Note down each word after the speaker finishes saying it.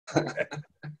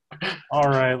All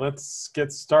right, let's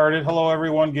get started. Hello,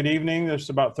 everyone. Good evening. There's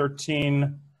about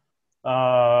 13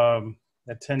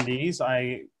 attendees.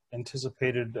 I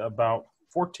anticipated about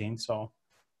 14, so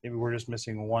maybe we're just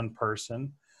missing one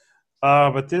person.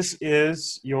 But this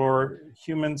is your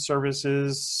Human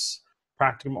Services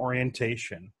Practicum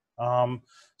orientation. So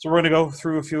we're going to go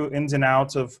through a few ins and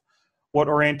outs of what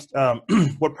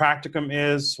what Practicum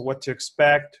is, what to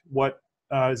expect, what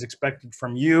is expected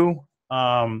from you.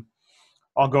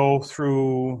 I'll go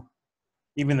through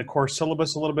even the course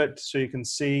syllabus a little bit so you can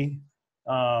see.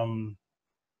 And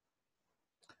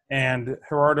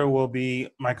Gerardo will be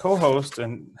my co-host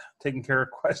and taking care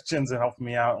of questions and helping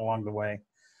me out along the way.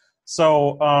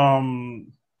 So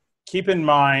keep in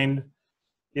mind,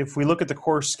 if we look at the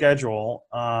course schedule,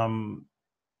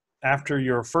 after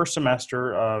your first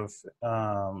semester of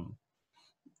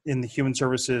in the Human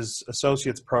Services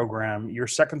Associates program, your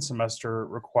second semester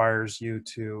requires you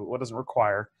to, what doesn't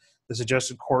require, the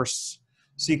suggested course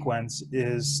sequence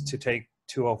is to take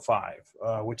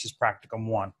 205, which is Practicum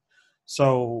 1.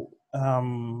 So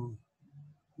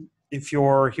if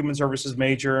you're a Human Services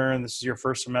major and this is your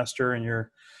first semester and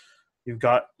you've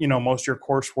got, most of your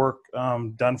coursework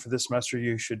done for this semester,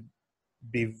 you should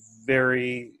be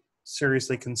very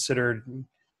seriously considered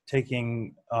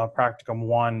taking Practicum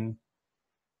 1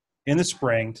 in the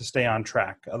spring to stay on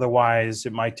track. Otherwise,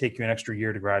 it might take you an extra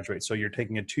year to graduate. So you're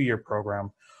taking a 2-year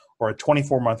program or a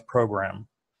 24-month program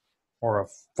or a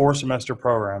 4-semester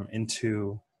program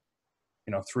into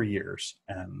 3 years.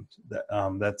 And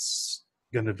that's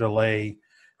going to delay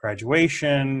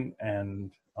graduation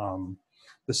and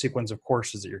the sequence of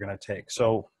courses that you're going to take.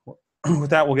 So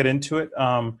with that, we'll get into it.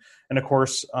 And of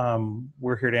course,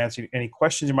 we're here to answer any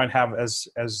questions you might have as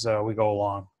we go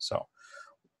along. So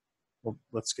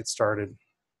let's get started.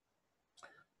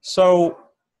 So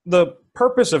the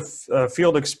purpose of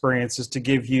field experience is to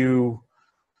give you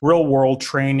real-world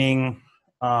training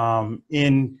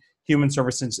in human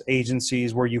services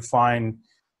agencies where you find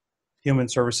human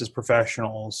services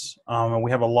professionals. And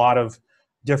we have a lot of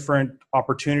different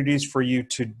opportunities for you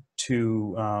to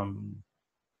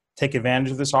take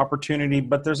advantage of this opportunity,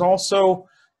 but there's also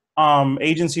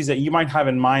agencies that you might have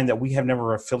in mind that we have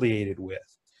never affiliated with.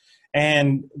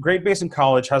 And Great Basin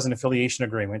College has an affiliation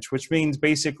agreement, which means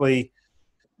basically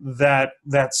that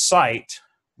site,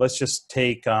 let's just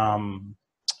take, for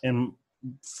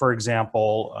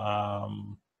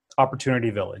example, Opportunity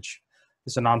Village.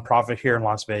 It's a nonprofit here in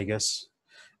Las Vegas.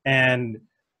 And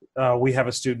we have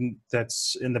a student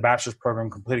that's in the bachelor's program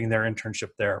completing their internship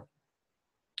there.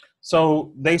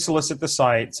 So they solicit the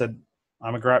site, said,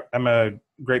 I'm a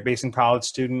Great Basin College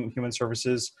student in Human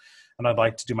Services, and I'd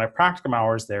like to do my practicum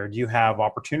hours there. Do you have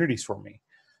opportunities for me?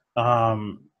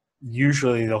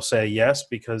 Usually they'll say yes,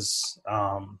 because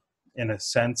in a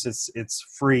sense it's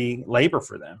free labor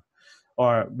for them.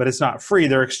 But it's not free.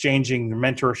 They're exchanging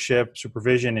mentorship,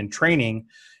 supervision, and training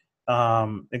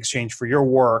in exchange for your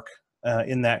work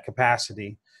in that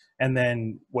capacity. And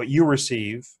then what you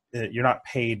receive, you're not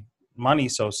paid money,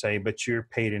 so say, but you're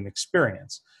paid in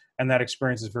experience. And that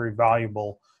experience is very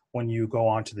valuable when you go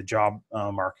on to the job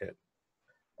market.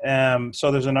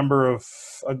 So there's a number of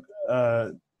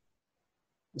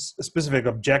specific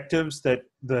objectives that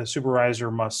the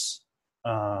supervisor must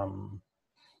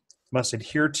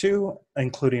adhere to,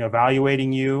 including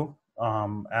evaluating you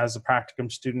as a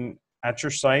practicum student at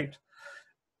your site.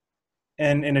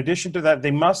 And in addition to that,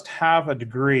 they must have a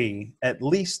degree, at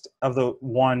least of the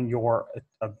one you're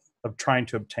of trying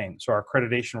to obtain. So our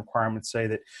accreditation requirements say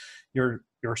that your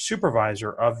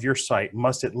supervisor of your site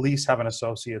must at least have an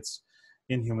associate's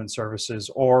in human services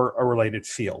or a related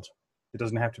field. It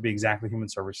doesn't have to be exactly human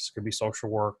services. It could be social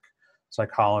work,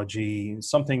 psychology,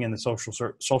 something in the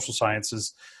social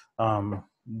sciences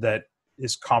that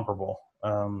is comparable.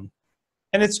 And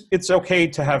it's okay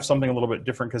to have something a little bit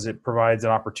different because it provides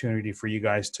an opportunity for you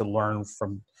guys to learn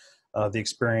from the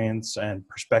experience and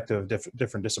perspective of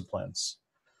different disciplines.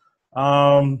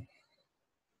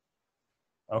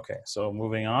 Okay, so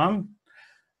moving on.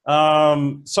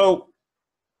 So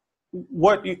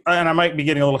and I might be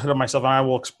getting a little ahead of myself, and I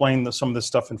will explain some of this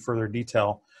stuff in further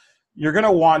detail. You're going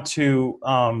to want to,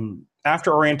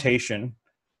 after orientation,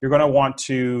 you're going to want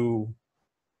to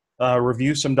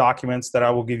review some documents that I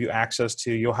will give you access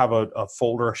to. You'll have a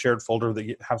folder, a shared folder that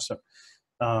you have some,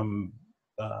 hold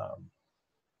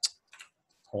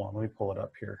on, let me pull it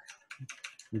up here.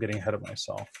 I'm getting ahead of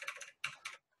myself.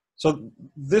 So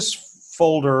this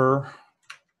folder,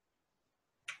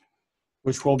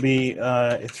 which will be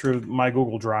through my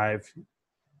Google Drive,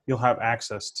 you'll have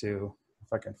access to,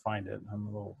 if I can find it. I'm a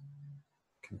little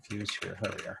confused here.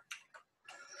 There we are.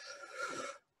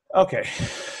 Okay.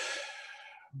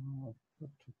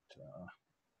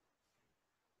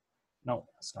 No,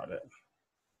 that's not it.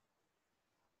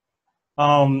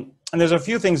 And there's a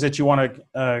few things that you want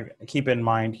to keep in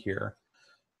mind here.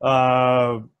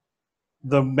 The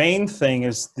main thing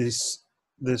is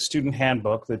the student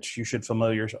handbook that you should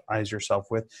familiarize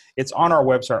yourself with. It's on our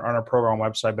website, on our program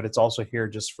website, but it's also here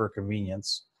just for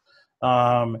convenience.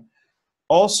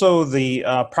 Also, the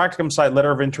Practicum site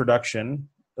letter of introduction,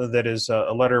 that is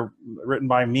a letter written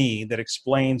by me that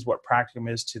explains what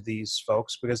Practicum is to these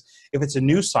folks, because if it's a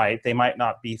new site, they might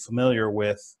not be familiar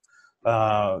with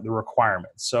the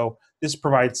requirements. So this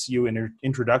provides you an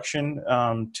introduction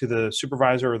to the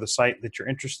supervisor or the site that you're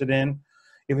interested in.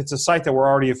 If it's a site that we're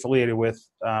already affiliated with,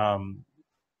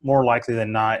 more likely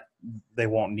than not, they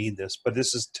won't need this. But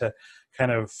this is to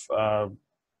kind of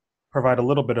provide a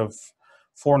little bit of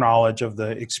foreknowledge of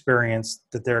the experience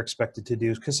that they're expected to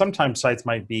do. Because sometimes sites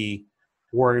might be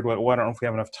worried, well, I don't know if we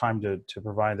have enough time to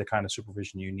provide the kind of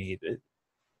supervision you need.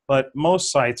 But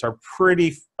most sites are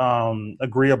pretty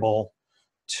agreeable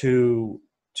to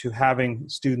having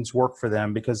students work for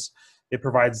them, because it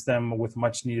provides them with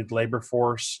much needed labor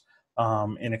force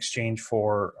in exchange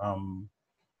for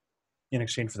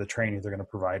the training they're going to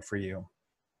provide for you.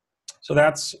 So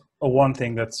that's one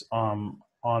thing that's on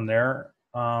there.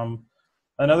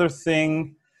 Another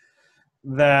thing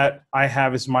that I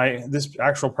have is this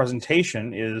actual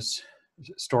presentation is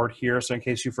stored here, so in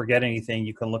case you forget anything,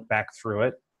 you can look back through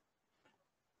it.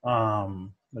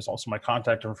 There's also my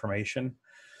contact information.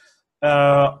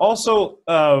 Also,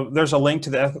 there's a link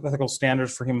to the ethical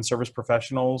standards for human service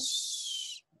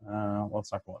professionals. Well,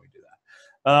 it's not going to let me do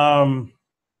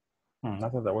that. I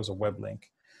thought that was a web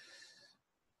link.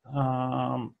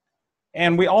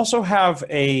 And we also have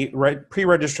a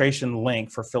pre-registration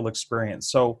link for field experience.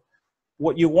 So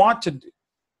what you want to do,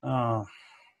 no,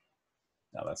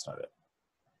 that's not it.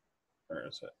 Where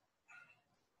is it?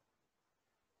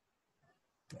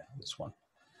 Yeah, this one.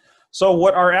 So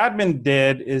what our admin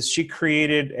did is she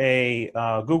created a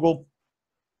Google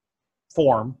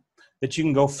form that you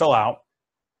can go fill out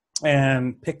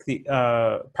and pick the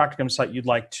Practicum site you'd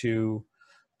like to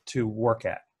work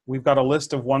at. We've got a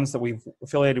list of ones that we've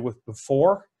affiliated with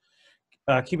before.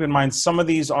 Keep in mind, some of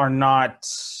these are not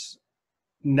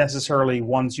necessarily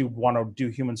ones you want to do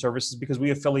human services, because we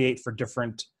affiliate for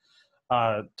different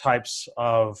types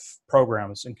of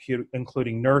programs,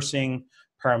 including nursing,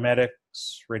 paramedics,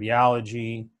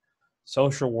 radiology,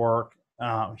 social work,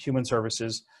 human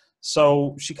services.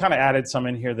 So she kind of added some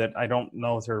in here that I don't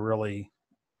know if they're really,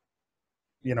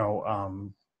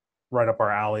 right up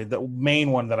our alley. The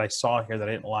main one that I saw here that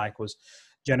I didn't like was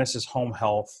Genesis Home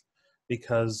Health,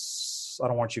 because I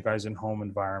don't want you guys in home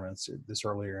environments this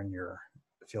earlier in your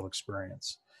field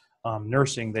experience.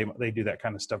 Nursing, they do that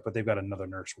kind of stuff, but they've got another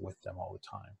nurse with them all the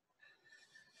time.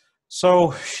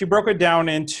 So she broke it down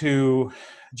into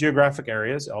geographic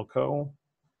areas: Elko,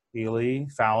 Ely,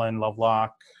 Fallon,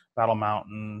 Lovelock, Battle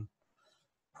Mountain,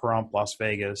 Pahrump, Las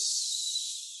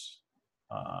Vegas,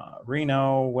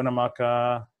 Reno,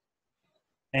 Winnemucca.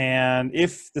 And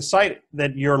if the site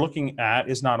that you're looking at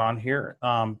is not on here,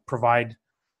 provide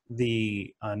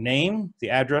the name, the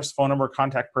address, phone number,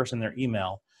 contact person, their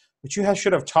email. But you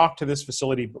should have talked to this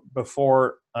facility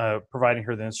before providing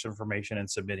her this information and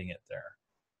submitting it there.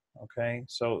 Okay,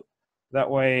 so that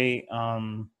way,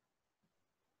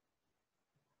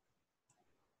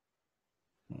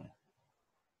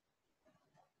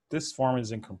 this form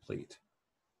is incomplete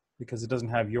because it doesn't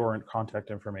have your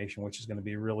contact information, which is going to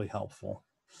be really helpful.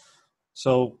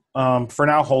 So for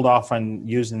now, hold off on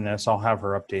using this. I'll have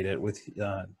her update it with,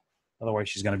 otherwise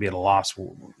she's going to be at a loss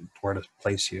where to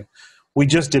place you. We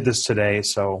just did this today,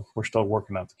 so we're still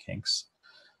working out the kinks.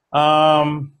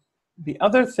 The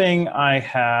other thing I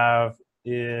have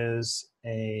is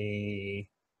a...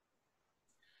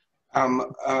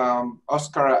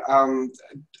 Oscar,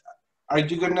 are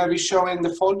you going to be showing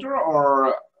the folder,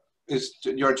 or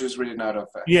you're just reading out of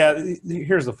it? Yeah,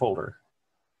 here's the folder.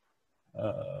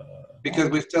 Because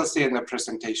we're still seeing the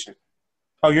presentation.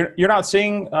 Oh, you're not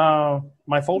seeing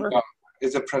my folder? No,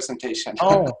 it's a presentation.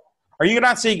 Oh, are you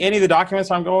not seeing any of the documents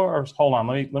I'm going? Or hold on,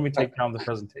 let me take down the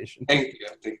presentation. Thank you,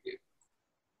 thank you.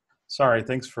 Sorry,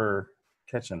 thanks for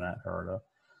catching that, Gerardo.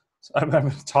 So I've been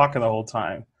talking the whole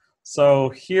time. So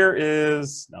here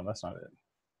is, no, that's not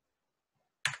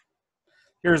it.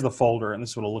 Here's the folder, and this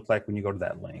is what it'll look like when you go to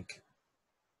that link.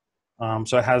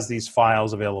 So it has these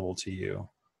files available to you.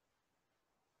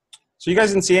 So you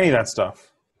guys didn't see any of that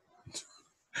stuff.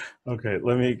 Okay,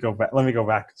 let me go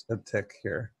back a tick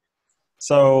here.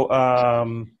 So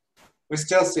we're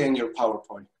still seeing your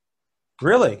PowerPoint.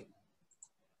 Really?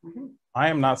 Mm-hmm. I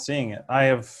am not seeing it.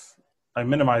 I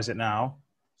minimize it now.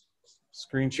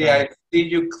 Screen Yeah, sharing. I see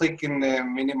you click in the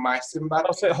minimizing I'll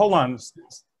button. say, hold on. It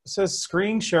says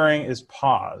screen sharing is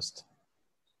paused.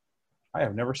 I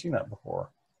have never seen that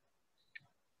before.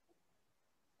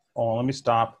 Oh, let me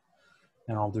stop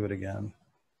and I'll do it again.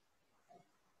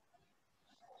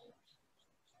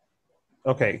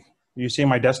 Okay. You see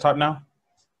my desktop now?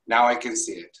 Now I can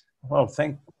see it. Oh,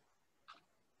 thank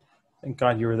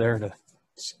God you were there to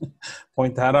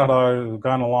point that out. I would have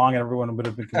gone along and everyone would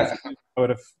have been confused. I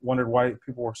would have wondered why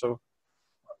people were so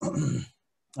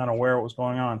unaware what was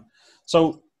going on.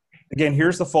 So again,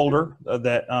 here's the folder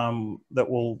that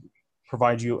will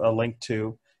provide you a link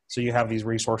to, so you have these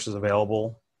resources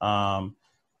available.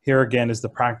 Here again is the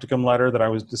practicum letter that I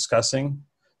was discussing,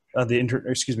 the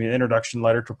introduction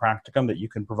letter to practicum that you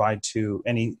can provide to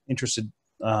any interested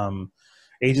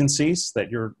agencies that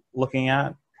you're looking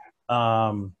at.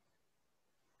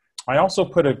 I also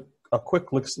put a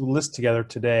quick list together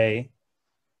today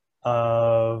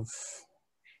of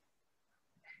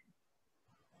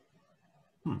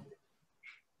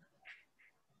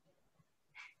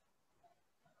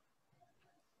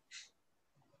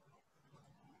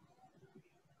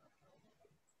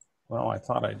well, I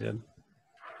thought I did.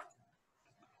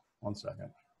 One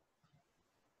second.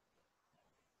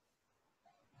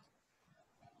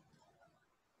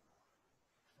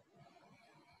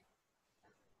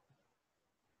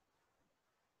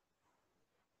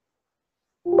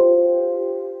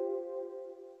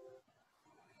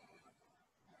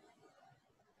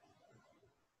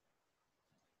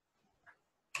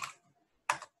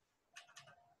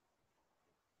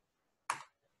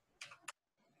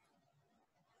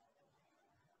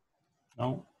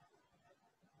 No.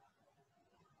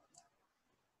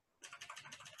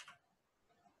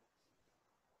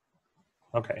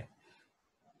 Okay.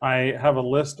 I have a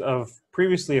list of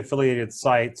previously affiliated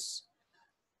sites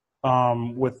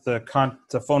with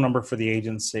the phone number for the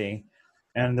agency,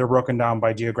 and they're broken down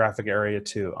by geographic area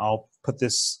too. I'll put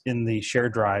this in the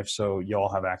shared drive so you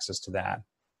all have access to that.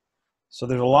 So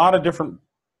there's a lot of different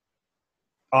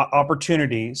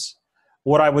opportunities.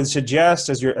 What I would suggest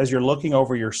as you're looking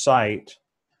over your site,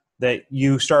 that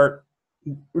you start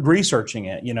researching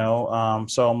it.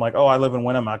 So I'm like, oh, I live in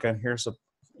Winnemucca, and here's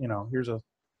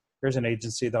an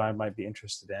agency that I might be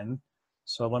interested in.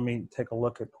 So let me take a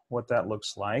look at what that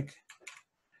looks like.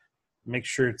 Make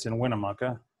sure it's in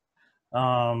Winnemucca.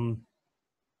 Oh,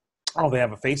 they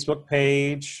have a Facebook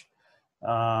page.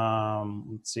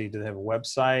 Let's see, do they have a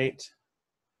website?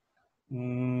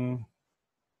 I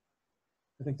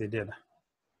think they did.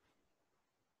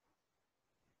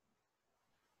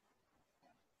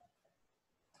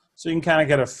 So you can kind of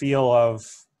get a feel of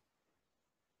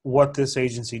what this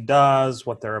agency does,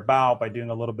 what they're about, by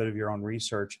doing a little bit of your own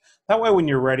research. That way, when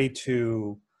you're ready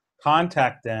to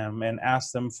contact them and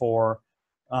ask them for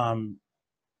them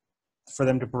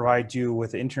to provide you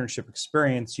with internship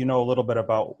experience, you know a little bit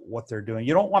about what they're doing.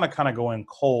 You don't want to kind of go in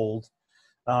cold,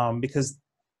 because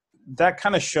that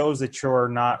kind of shows that you're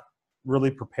not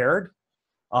really prepared.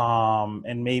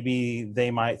 And maybe they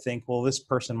might think, well, this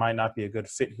person might not be a good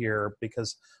fit here,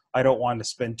 because I don't want to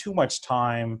spend too much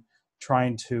time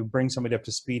trying to bring somebody up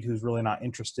to speed who's really not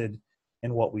interested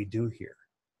in what we do here.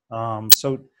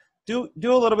 So do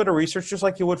a little bit of research, just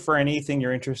like you would for anything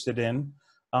you're interested in,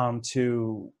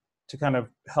 to kind of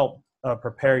help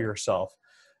prepare yourself.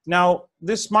 Now,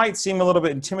 this might seem a little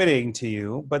bit intimidating to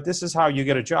you, but this is how you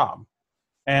get a job.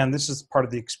 And this is part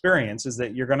of the experience, is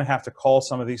that you're going to have to call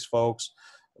some of these folks,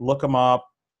 look them up,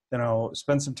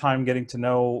 spend some time getting to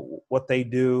know what they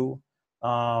do.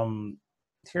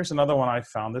 Here's another one I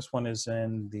found. This one is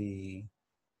in the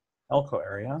Elko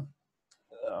area.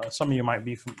 Some of you might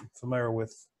be familiar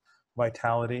with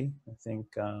Vitality. I think.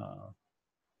 Oh,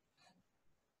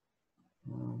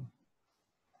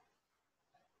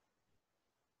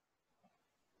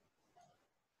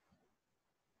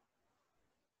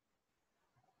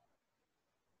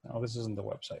 this isn't the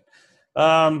website.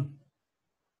 I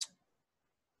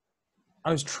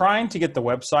was trying to get the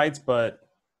websites, but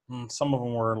some of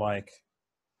them were like,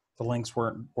 the links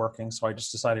weren't working, so I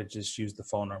just decided to just use the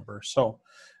phone number. So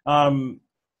in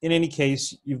any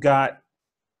case, you've got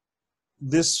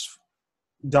this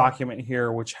document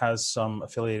here, which has some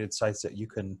affiliated sites that you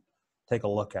can take a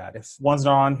look at. If one's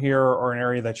not on here, or an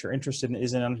area that you're interested in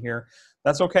isn't on here,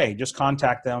 that's okay. Just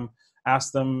contact them,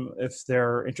 ask them if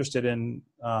they're interested in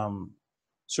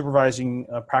supervising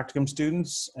practicum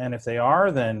students, and if they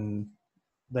are, then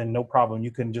no problem. You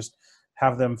can just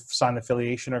have them sign the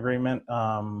affiliation agreement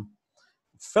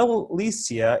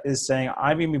Felicia is saying,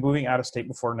 I'm going to be moving out of state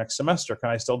before next semester.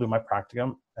 Can I still do my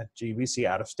practicum at GVC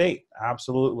out of state?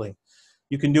 Absolutely.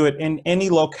 You can do it in any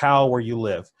locale where you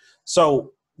live.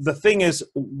 So the thing is,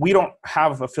 we don't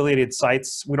have affiliated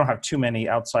sites. We don't have too many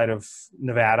outside of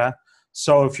Nevada.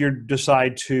 So if you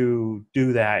decide to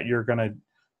do that, you're going to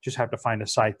just have to find a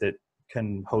site that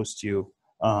can host you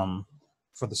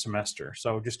for the semester.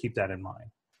 So just keep that in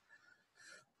mind.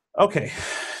 Okay,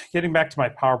 getting back to my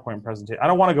PowerPoint presentation. I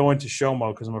don't want to go into show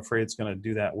mode because I'm afraid it's going to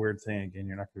do that weird thing again.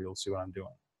 You're not going to be able to see what I'm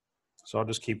doing. So I'll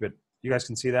just keep it. You guys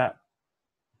can see that?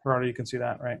 Gerardo, you can see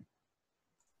that, right?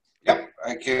 Yep,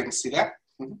 I can see that.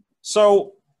 Mm-hmm.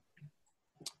 So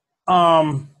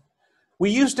we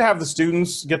used to have the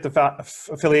students get the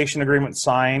affiliation agreement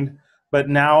signed, but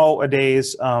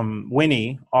nowadays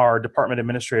Winnie, our department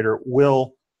administrator,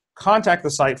 will contact the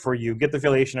site for you, get the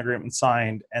affiliation agreement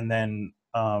signed, and then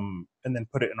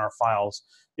put it in our files,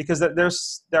 because there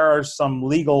are some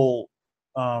legal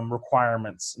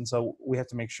requirements, and so we have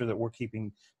to make sure that we're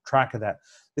keeping track of that.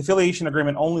 The affiliation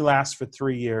agreement only lasts for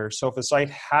 3 years, so if a site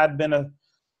had been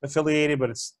affiliated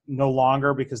but it's no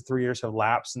longer because 3 years have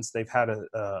lapsed since they've had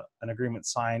an agreement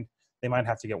signed, they might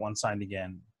have to get one signed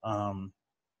again.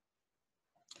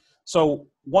 So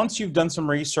once you've done some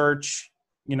research,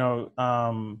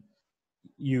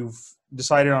 you've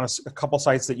decided on a couple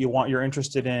sites that you're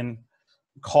interested in,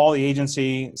 call the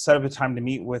agency, set up a time to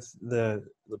meet with the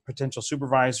potential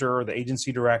supervisor or the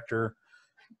agency director,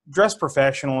 dress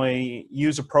professionally,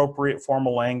 use appropriate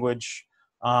formal language,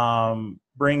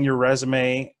 bring your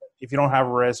resume. If you don't have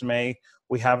a resume,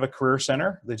 we have a career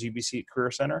center, the GBC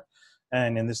Career Center,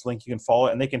 and in this link you can follow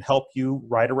it, and they can help you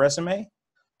write a resume.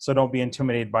 So don't be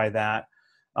intimidated by that.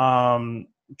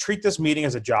 Treat this meeting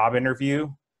as a job interview.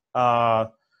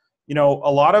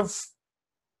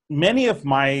 Many of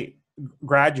my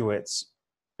graduates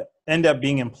end up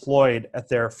being employed at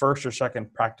their first or second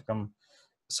practicum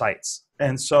sites.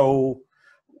 And so,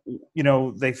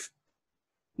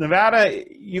 Nevada,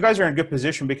 you guys are in a good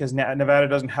position because Nevada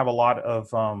doesn't have a lot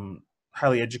of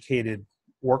highly educated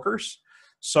workers.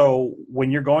 So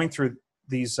when you're going through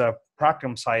these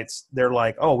practicum sites, they're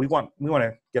like, oh, we want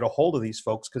to get a hold of these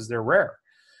folks because they're rare.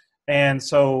 And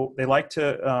so they like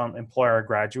to employ our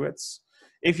graduates.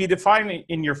 If you define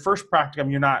in your first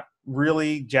practicum, you're not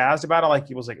really jazzed about it,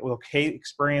 like it was like an okay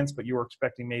experience, but you were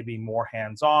expecting maybe more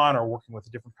hands-on or working with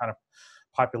a different kind of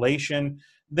population,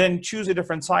 then choose a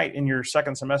different site in your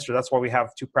second semester. That's why we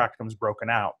have 2 practicums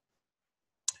broken out.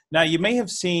 Now, you may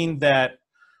have seen that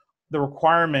the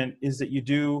requirement is that you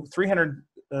do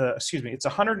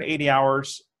 180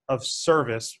 hours of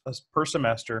service per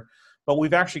semester, but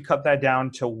we've actually cut that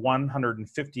down to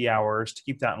 150 hours to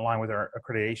keep that in line with our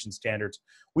accreditation standards.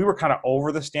 We were kind of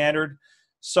over the standard.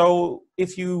 So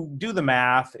if you do the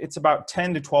math, it's about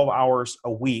 10 to 12 hours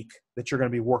a week that you're going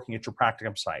to be working at your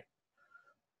practicum site.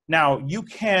 Now, you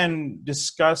can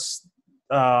discuss,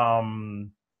 you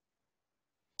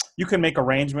can make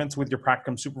arrangements with your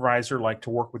practicum supervisor, like to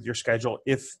work with your schedule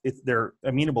if they're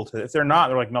amenable to it. If they're not,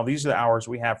 they're like, no, these are the hours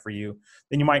we have for you,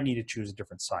 then you might need to choose a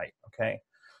different site, okay?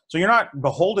 So you're not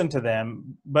beholden to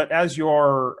them, but as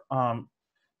you're,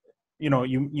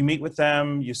 you meet with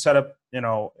them, you set up,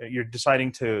 you're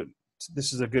deciding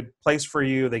this is a good place for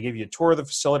you. They give you a tour of the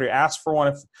facility, ask for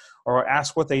one, or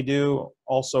ask what they do.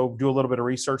 Also do a little bit of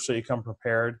research so you come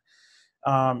prepared.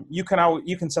 You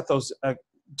can set those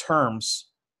terms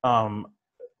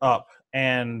up,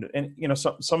 and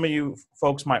some of you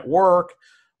folks might work.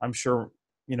 I'm sure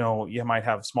you might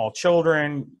have small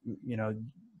children.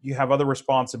 You have other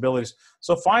responsibilities.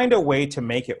 So find a way to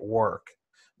make it work.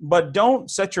 But don't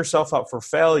set yourself up for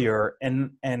failure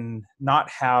and not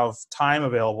have time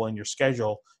available in your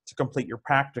schedule to complete your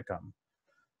practicum.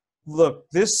 Look,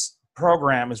 this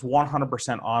program is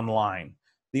 100% online.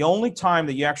 The only time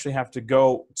that you actually have to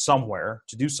go somewhere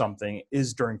to do something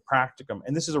is during practicum,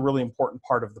 and this is a really important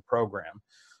part of the program.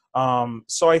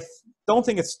 So I don't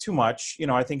think it's too much.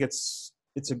 I think it's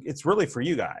really for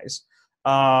you guys.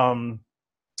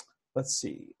 Let's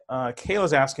see.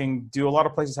 Kayla's asking, do a lot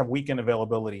of places have weekend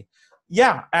availability?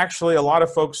 Yeah, actually, a lot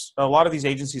of these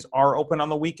agencies are open on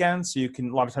the weekends, so a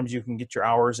lot of times you can get your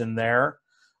hours in there,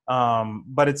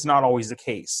 but it's not always the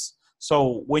case.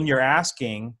 So when you're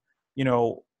asking,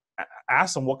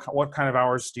 ask them what kind of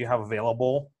hours do you have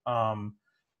available,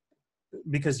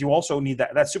 because you also need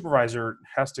that supervisor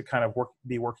has to kind of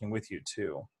be working with you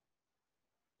too.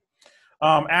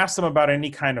 Ask them about any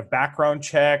kind of background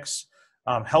checks,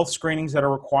 health screenings that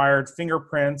are required,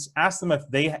 fingerprints. Ask them if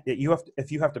you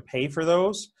have to pay for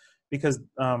those, because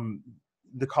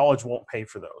the college won't pay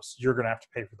for those. You're going to have to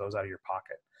pay for those out of your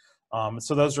pocket.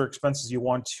 So those are expenses you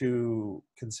want to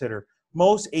consider.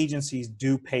 Most agencies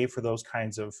do pay for those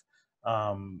kinds of,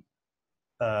 um,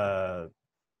 uh,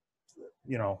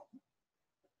 you know,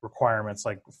 requirements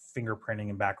like fingerprinting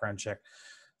and background check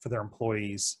for their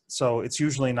employees. So it's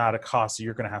usually not a cost that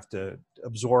you're going to have to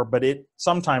absorb, but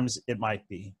sometimes it might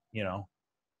be, you know.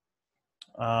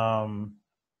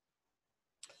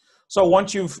 So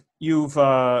once you've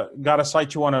got a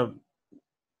site you want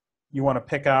to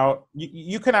pick out,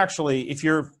 you can actually, if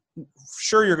you're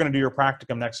sure you're going to do your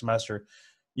practicum next semester,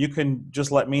 you can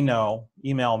just let me know,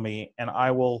 email me, and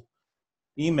I will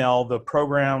email the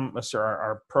program,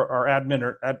 our admin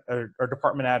or our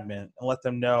department admin, and let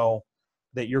them know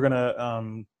that you're going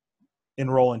to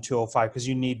enroll in 205 because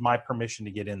you need my permission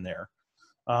to get in there,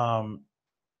 or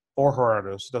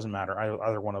Gerardo's, doesn't matter.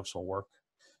 Either one of us will work.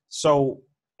 So,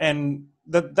 and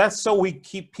that's so we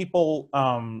keep people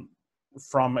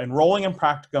from enrolling in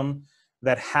practicum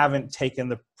that haven't taken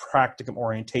the practicum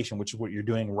orientation, which is what you're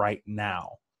doing right now.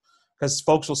 Because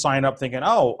folks will sign up thinking,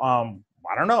 oh,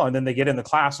 I don't know. And then they get in the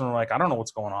class and they're like, I don't know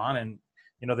what's going on. And,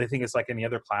 you know, they think it's like any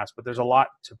other class, but there's a lot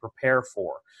to prepare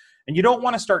for. And you don't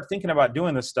want to start thinking about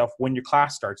doing this stuff when your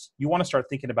class starts. You want to start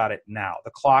thinking about it now.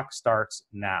 The clock starts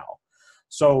now.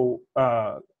 So,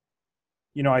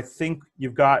 you know, I think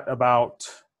you've got about,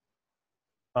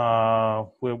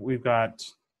 we've got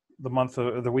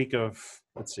the week of,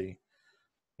 let's see,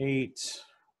 8,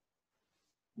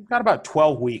 you've got about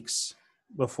 12 weeks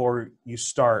before you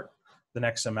start the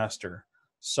next semester.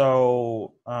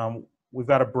 So we've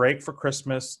got a break for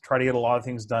Christmas, try to get a lot of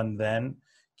things done then.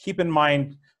 Keep in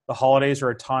mind the holidays are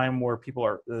a time where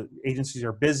the agencies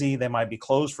are busy. They might be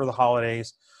closed for the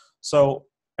holidays. So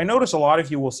I notice a lot of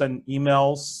you will send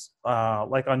emails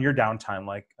like on your downtime,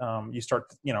 like you start,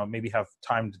 you know, maybe have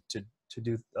time to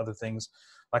do other things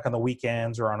like on the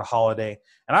weekends or on a holiday.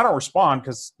 And I don't respond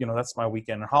because, you know, that's my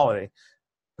weekend and holiday.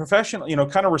 Professional, you know,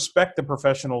 kind of respect the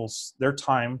professionals, their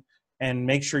time, and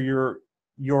make sure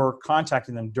you're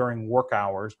contacting them during work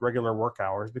hours, regular work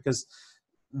hours, because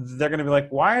they're going to be like,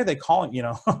 why are they calling? You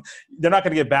know, they're not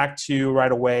going to get back to you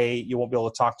right away. You won't be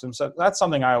able to talk to them. So that's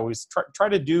something I always try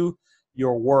to do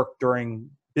your work during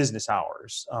business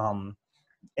hours,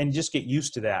 and just get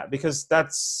used to that, because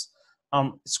that's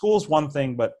school's one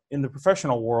thing, but in the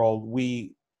professional world,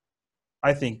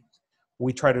 I think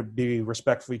we try to be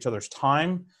respectful of each other's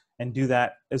time and do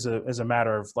that as a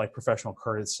matter of like professional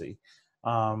courtesy.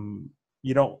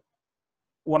 You don't,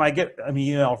 when I get an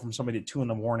email from somebody at 2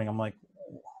 a.m, I'm like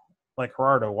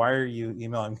Gerardo, why are you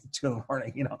emailing me at 2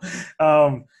 a.m? You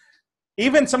know,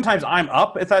 even sometimes I'm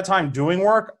up at that time doing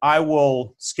work, I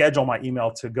will schedule my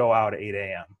email to go out at 8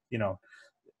 a.m, you know,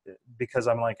 because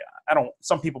I'm like,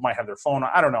 some people might have their phone.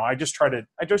 I don't know. I just try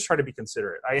to be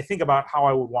considerate. I think about how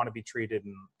I would want to be treated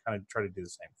and kind of try to do the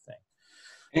same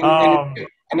thing.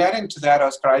 And adding to that,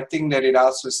 Oscar, I think that it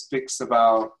also speaks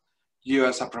about you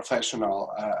as a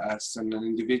professional, as an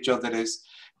individual that is,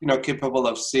 you know, capable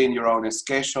of seeing your own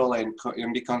schedule and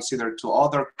be considered to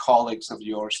other colleagues of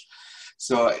yours.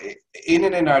 So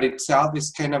in and of itself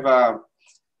is kind of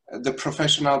the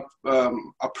professional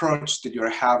approach that you're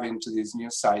having to these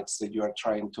new sites that you are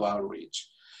trying to outreach.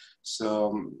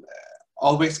 So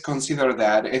always consider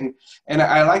that. And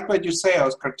I like what you say,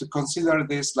 Oscar, to consider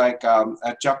this like a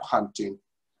job hunting,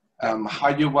 how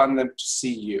you want them to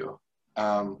see you,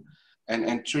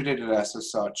 and treat it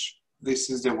as such.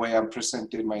 This is the way I'm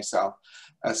presenting myself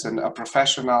as a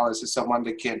professional, as someone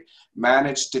that can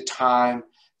manage the time,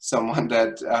 someone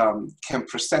that can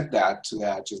present that to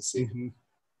the agency. Mm-hmm.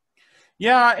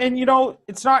 Yeah, and you know,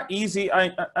 it's not easy.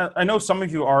 I know some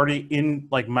of you already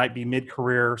might be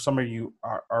mid-career. Some of you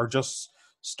are just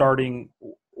starting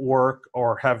work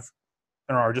or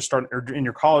are just starting or in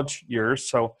your college years.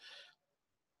 So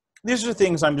these are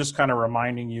things I'm just kind of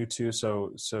reminding you to,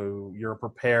 so you're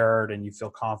prepared and you feel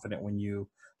confident when you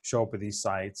show up at these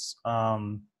sites.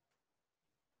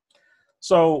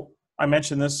 So I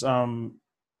mentioned this.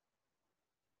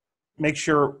 Make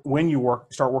sure when you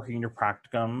start working in your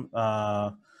practicum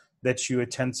that you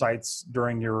attend sites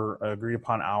during your agreed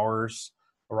upon hours,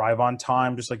 arrive on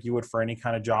time, just like you would for any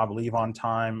kind of job, leave on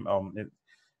time.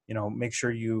 You know, make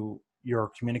sure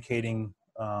you're communicating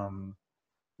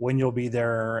when you'll be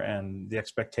there and the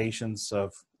expectations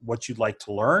of what you'd like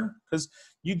to learn, because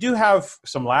you do have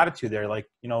some latitude there, like,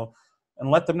 you know, and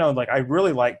let them know, like, I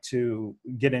really like to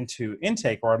get into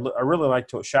intake, or I really like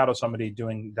to shadow somebody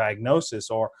doing diagnosis,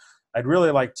 or I'd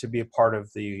really like to be a part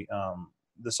of the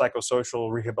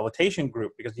psychosocial rehabilitation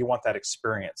group, because you want that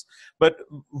experience. But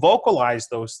vocalize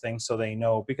those things so they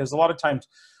know, because a lot of times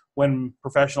when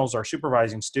professionals are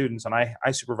supervising students, and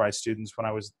I supervised students when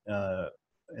I was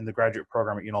in the graduate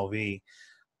program at UNLV,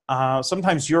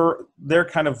 sometimes they're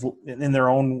kind of in their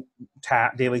own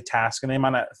daily task, and they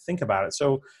might not think about it.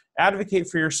 So advocate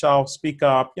for yourself, speak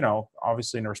up,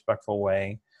 obviously in a respectful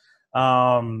way.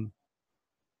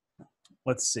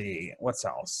 Let's see, what's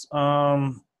else?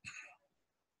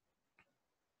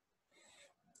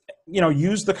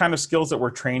 Use the kind of skills that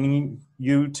we're training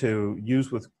you to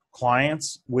use with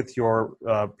clients, with your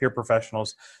peer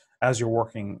professionals as you're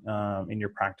working in your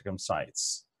practicum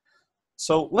sites.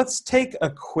 So let's take a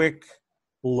quick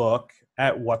look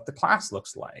at what the class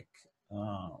looks like.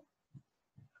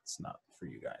 That's not for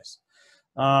you guys.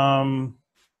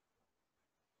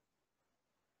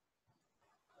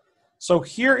 So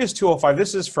here is 205.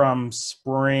 This is from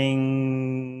spring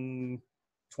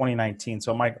 2019,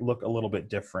 so it might look a little bit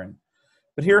different.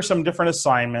 But here are some different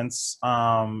assignments,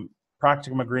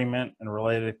 practicum agreement and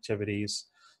related activities.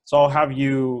 So I'll have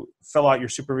you fill out your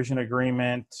supervision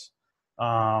agreement.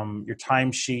 Your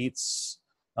timesheets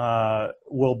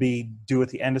will be due at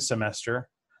the end of semester.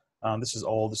 This is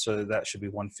old, so that should be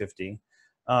 150.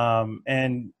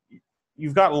 And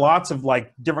you've got lots of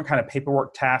different kind of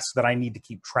paperwork tasks that I need to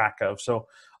keep track of. So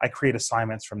I create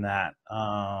assignments from that.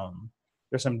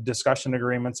 There's some discussion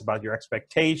agreements about your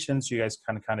expectations. You guys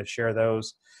kind of share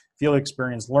those. Field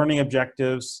experience, learning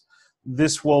objectives.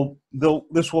 This will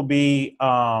be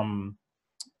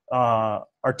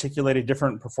articulated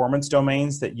different performance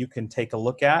domains that you can take a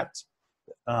look at.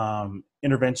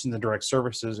 Interventions and direct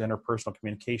services, interpersonal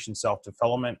communication,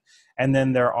 self-development, and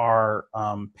then there are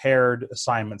paired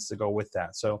assignments that go with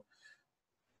that. So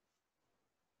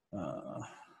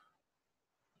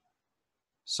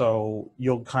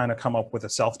you'll kind of come up with a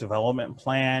self-development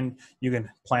plan. You can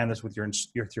plan this with your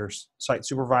site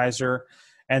supervisor,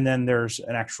 and then there's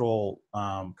an actual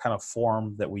kind of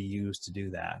form that we use to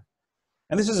do that.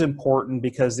 And this is important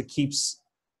because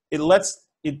it lets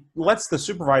the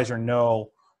supervisor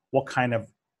know what kind of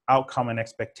outcome and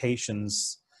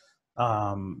expectations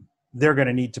they're going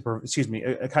to need to,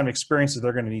 a kind of experiences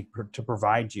they're going to need to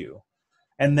provide you.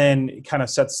 And then it kind of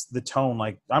sets the tone,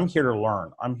 like, I'm here to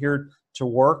learn. I'm here to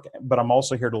work, but I'm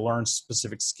also here to learn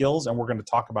specific skills, and we're going to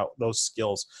talk about those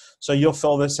skills. So you'll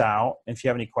fill this out. If you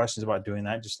have any questions about doing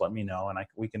that, just let me know, and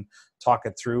we can talk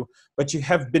it through. But you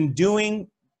have been doing,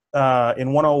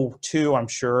 in 102, I'm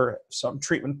sure, some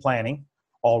treatment planning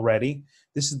already.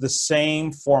 This is the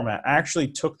same format. I actually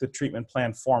took the treatment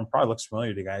plan form, probably looks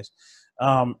familiar to you guys,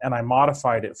 and I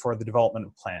modified it for the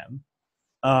development plan.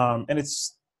 And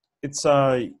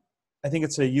I think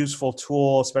it's a useful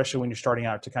tool, especially when you're starting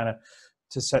out,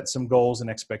 to set some goals and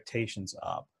expectations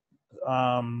up.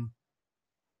 The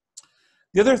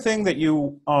other thing that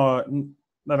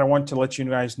that I want to let you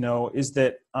guys know is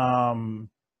that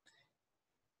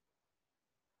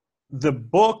the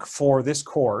book for this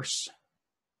course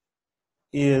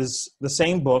is the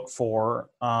same book for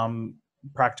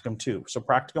Practicum 2. So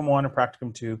Practicum 1 and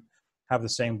Practicum 2 have the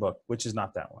same book, which is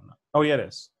not that one. Oh, yeah, it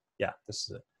is. Yeah, this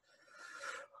is it.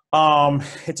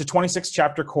 It's a 26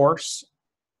 chapter course,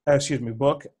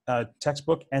 book,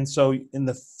 textbook. And so in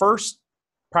the first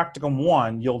Practicum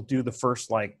 1, you'll do the first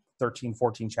 13,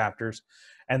 14 chapters.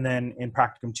 And then in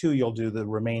Practicum 2, you'll do the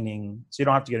remaining, so you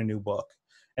don't have to get a new book.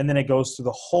 And then it goes through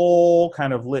the whole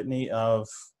kind of litany of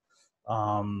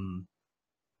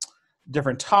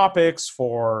different topics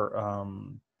for,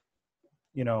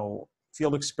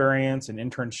 field experience and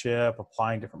internship,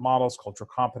 applying different models, cultural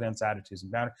competence, attitudes,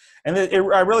 and boundaries. And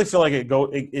I really feel like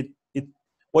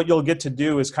what you'll get to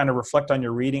do is kind of reflect on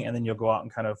your reading, and then you'll go out and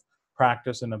kind of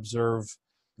practice and observe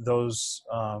those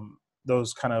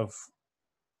kind of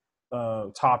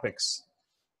topics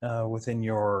within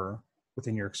your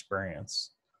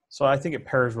experience. So I think it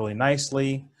pairs really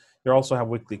nicely. You also have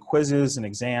weekly quizzes and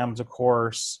exams, of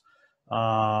course.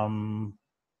 And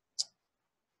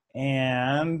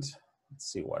let's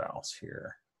see what else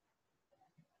here.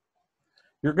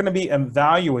 You're going to be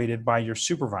evaluated by your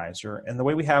supervisor, and the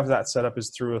way we have that set up is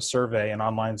through a survey, an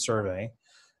online survey.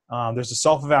 There's a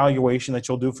self-evaluation that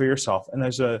you'll do for yourself, and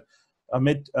there's a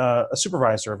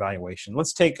supervisor evaluation.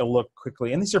 Let's take a look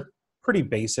quickly, and these are pretty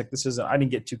basic. I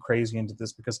didn't get too crazy into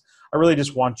this because I really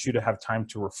just want you to have time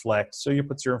to reflect. So you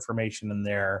put your information in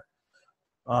there,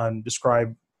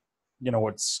 describe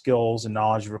what skills and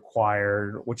knowledge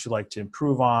required, what you'd like to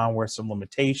improve on, where some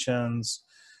limitations,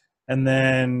 and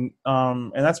then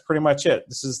and that's pretty much it.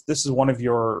 This is one of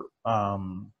your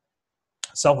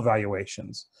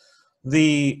self-evaluations.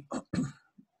 The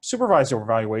supervisor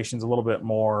evaluation is a little bit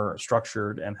more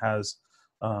structured and has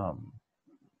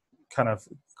kind of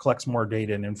collects more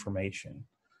data and information.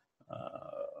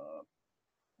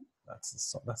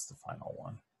 That's the final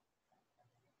one.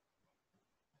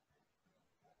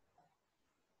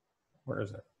 Where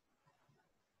is it?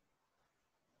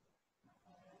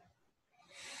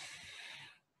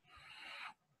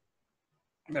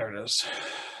 There it is.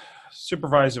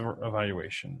 Supervisor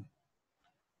evaluation.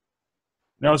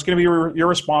 Now it's going to be your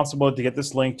responsibility to get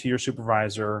this link to your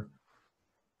supervisor.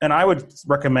 And I would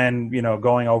recommend,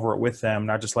 going over it with them,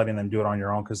 not just letting them do it on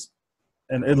your own,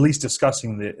 and at least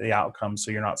discussing the outcome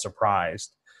so you're not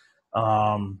surprised.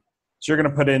 So you're going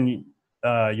to put in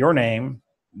your name,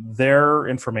 their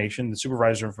information, the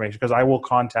supervisor information, because I will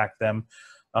contact them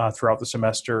throughout the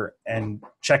semester and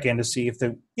check in to see if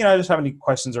they, just have any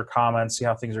questions or comments, see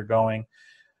how things are going.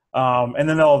 And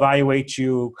then they'll evaluate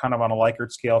you kind of on a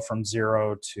Likert scale from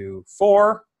 0 to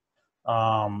 4.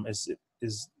 Is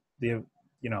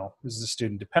the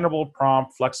student dependable,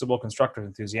 prompt, flexible, constructive,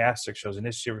 enthusiastic, shows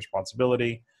initiative,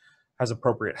 responsibility, has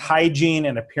appropriate hygiene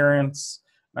and appearance.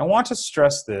 And I want to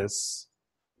stress this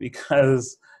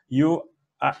because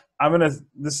I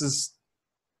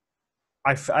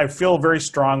feel very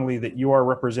strongly that you are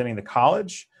representing the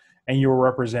college and you are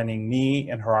representing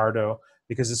me and Gerardo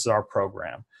because this is our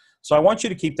program. So I want you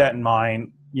to keep that in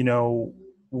mind.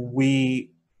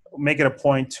 We make it a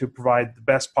point to provide the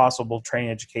best possible training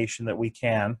education that we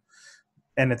can.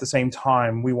 And at the same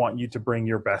time, we want you to bring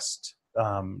your best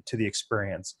to the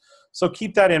experience. So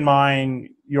keep that in mind.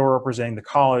 You're representing the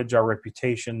college, our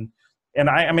reputation. And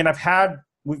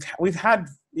we've had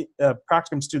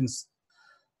Practicum students,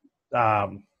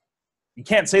 you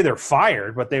can't say they're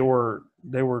fired, but they were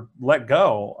let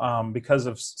go because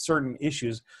of certain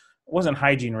issues. It wasn't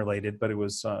hygiene related, but it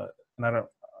was, and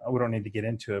we don't need to get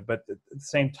into it, but at the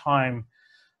same time,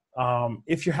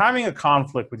 if you're having a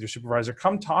conflict with your supervisor,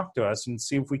 come talk to us and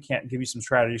see if we can't give you some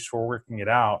strategies for working it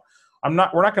out. We're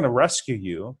not going to rescue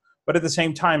you, but at the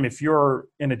same time, if you're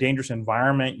in a dangerous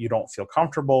environment, you don't feel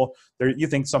comfortable, you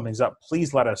think something's up,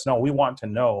 please let us know. We want to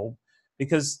know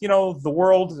because, the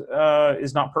world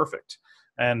is not perfect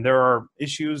and there are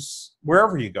issues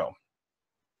wherever you go.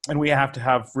 And we have to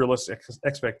have realistic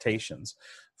expectations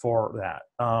for that.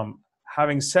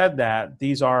 Having said that,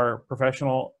 these are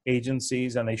professional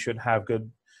agencies and they should have good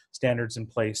standards in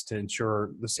place to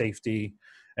ensure the safety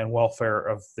and welfare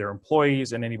of their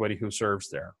employees and anybody who serves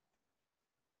there.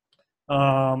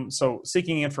 So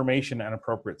seeking information and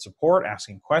appropriate support,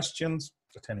 asking questions,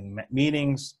 attending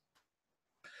meetings,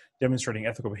 demonstrating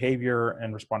ethical behavior,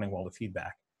 and responding well to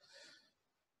feedback.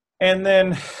 And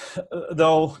then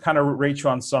they'll kind of rate you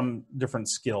on some different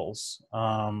skills.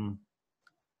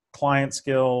 Client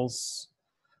skills,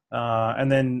 and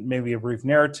then maybe a brief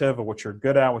narrative of what you're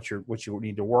good at, what you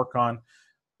need to work on.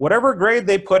 Whatever grade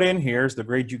they put in here is the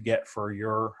grade you get for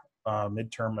your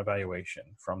midterm evaluation.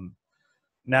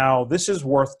 Now, this is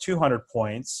worth 200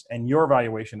 points, and your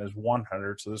evaluation is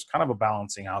 100, so there's kind of a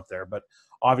balancing out there, but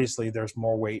obviously there's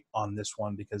more weight on this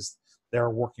one because they're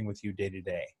working with you day to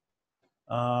day.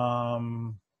 I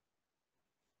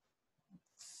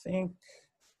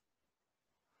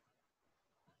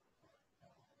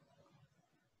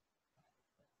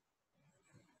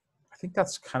think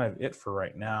that's kind of it for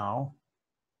right now.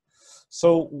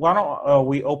 So why don't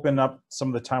we open up some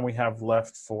of the time we have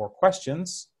left for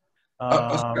questions.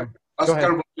 Oscar,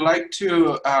 would you like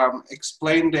to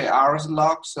explain the hours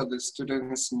log so the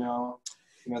students know?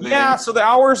 So the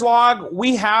hours log,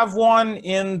 we have one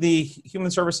in the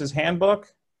Human Services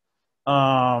Handbook.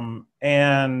 But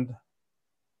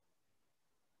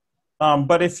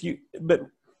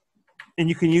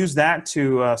you can use that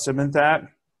to submit that.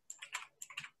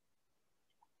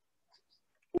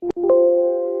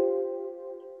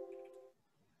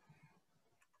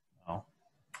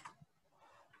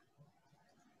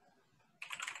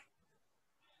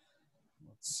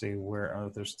 Let's see where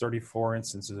there's 34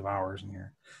 instances of hours in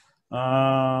here.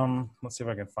 Let's see if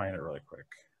I can find it really quick.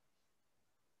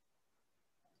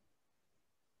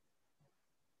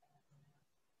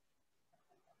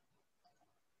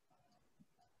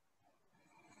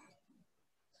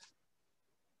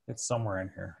 It's somewhere in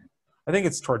here. I think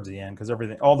it's towards the end because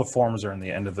all the forms are in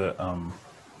the end of the.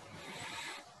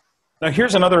 Now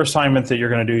here's another assignment that you're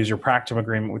going to do is your Practicum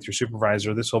agreement with your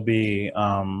supervisor. This will be,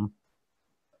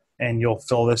 and you'll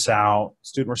fill this out: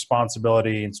 student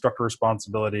responsibility, instructor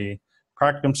responsibility,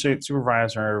 Practicum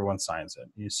supervisor. Everyone signs it.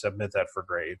 You submit that for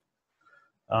grade.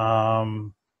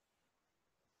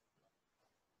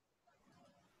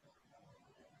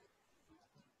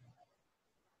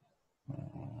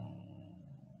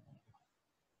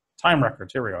 Time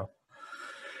records, here we go.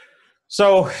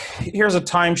 So here's a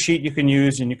timesheet you can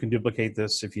use, and you can duplicate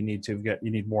this if you need to. You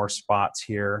need more spots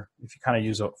here if you kind of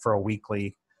use it for a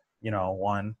weekly,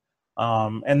 one.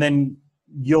 And then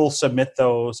you'll submit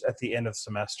those at the end of the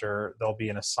semester. There'll be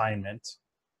an assignment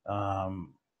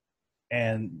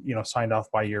and, you know, signed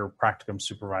off by your practicum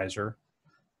supervisor.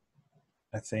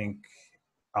 I think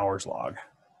hours log.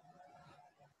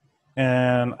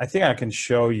 And I think I can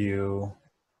show you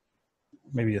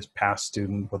maybe as past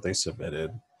student what they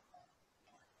submitted.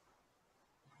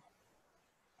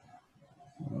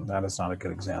 That is not a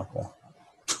good example.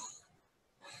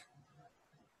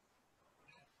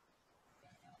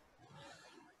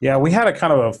 Yeah, we had a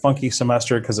kind of a funky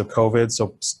semester because of COVID,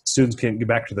 so students can't get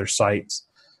back to their sites.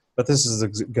 But this is a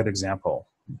good example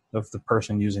of the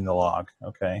person using the log,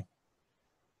 okay?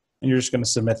 And you're just going to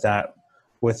submit that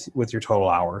with your total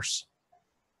hours.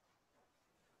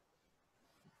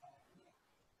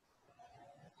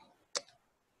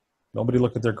 Nobody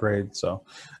looked at their grade, so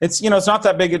it's, you know, it's not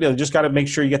that big a deal. You just got to make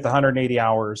sure you get the 180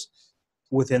 hours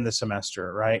within the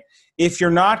semester, right? If you're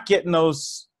not getting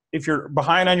those, if you're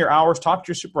behind on your hours, talk to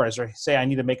your supervisor. Say, I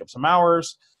need to make up some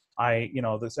hours. You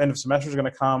know, this end of semester is going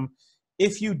to come.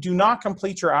 If you do not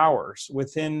complete your hours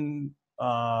within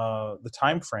the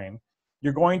time frame,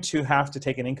 you're going to have to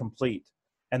take an incomplete,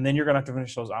 and then you're going to have to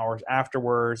finish those hours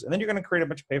afterwards, and then you're going to create a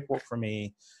bunch of paperwork for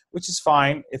me, which is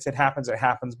fine. If it happens, it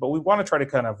happens, but we want to try to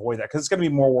kind of avoid that because it's going to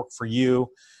be more work for you.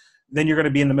 Then you're going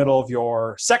to be in the middle of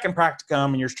your second practicum,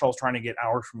 and you're still trying to get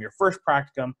hours from your first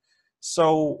practicum.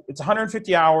 So it's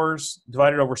 150 hours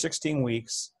divided over 16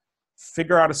 weeks.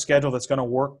 Figure out a schedule that's going to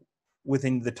work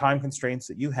within the time constraints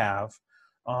that you have,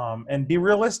 and be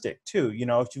realistic too. You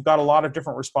know, if you've got a lot of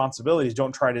different responsibilities,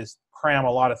 don't try to cram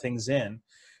a lot of things in.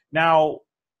 Now,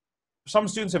 some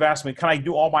students have asked me, can I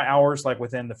do all my hours like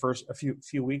within the first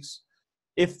few weeks?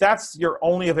 If that's your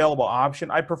only available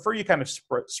option, I prefer you kind of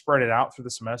spread it out through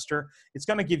the semester. It's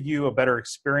going to give you a better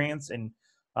experience and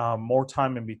more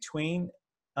time in between,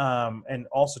 and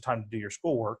also time to do your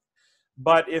schoolwork.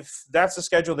 But if that's the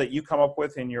schedule that you come up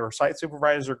with and your site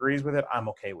supervisor agrees with it, I'm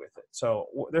okay with it. So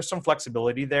there's some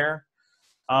flexibility there.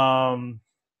 I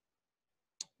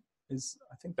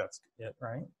think that's it,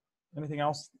 right? Anything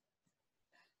else?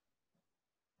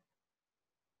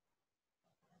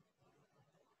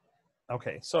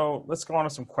 Okay, so let's go on to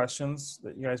some questions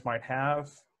that you guys might have.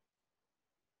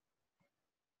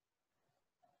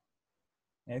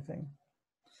 Anything?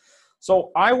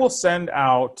 So I will send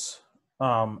out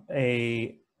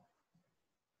a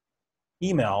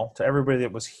email to everybody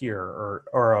that was here,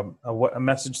 or a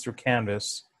message through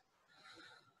Canvas,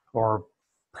 or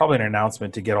probably an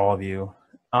announcement to get all of you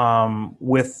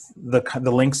with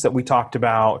the links that we talked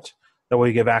about. That way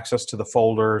you give access to the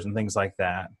folders and things like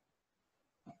that.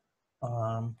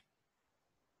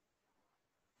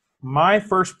 My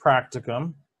first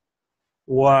practicum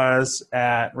was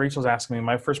at, Rachel's asking me,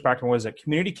 my first practicum was at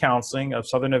Community Counseling of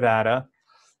Southern Nevada,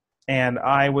 and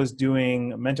I was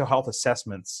doing mental health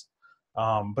assessments.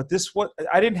 But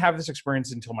I didn't have this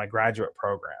experience until my graduate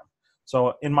program.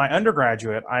 So in my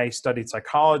undergraduate, I studied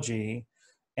psychology,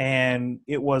 and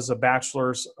it was a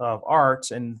bachelor's of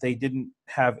arts, and they didn't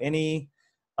have any,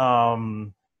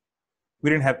 we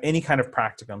didn't have any kind of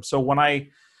practicum. So when I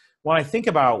think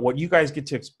about what you guys get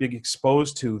to be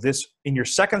exposed to this in your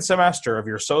second semester of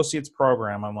your associate's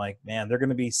program, I'm like, man, they're going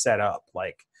to be set up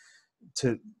like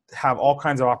to have all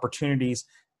kinds of opportunities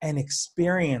and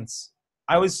experience.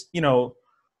 I was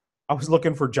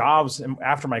looking for jobs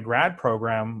after my grad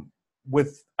program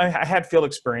I had field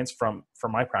experience from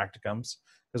my practicums,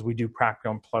 because we do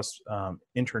practicum plus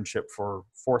internship for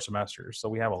 4 semesters. So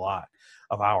we have a lot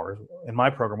of hours. In my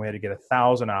program, we had to get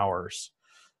 1,000 hours.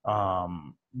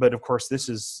 But of course, this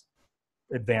is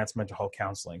advanced mental health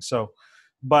counseling. So,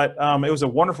 but it was a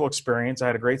wonderful experience. I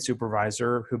had a great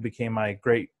supervisor who became my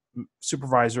great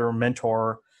supervisor,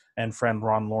 mentor, and friend,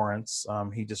 Ron Lawrence.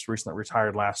 He just recently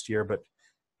retired last year, but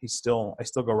I still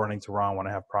go running to Ron when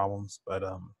I have problems. But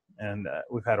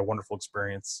we've had a wonderful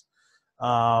experience.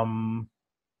 The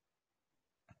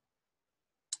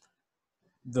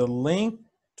link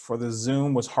for the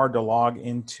Zoom was hard to log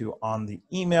into on the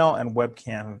email and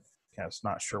webcam. Yes,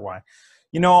 not sure why.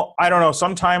 You know, I don't know.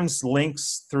 Sometimes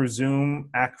links through Zoom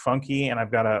act funky, and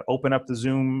I've got to open up the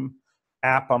Zoom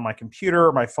app on my computer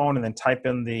or my phone and then type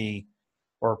in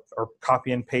or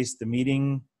copy and paste the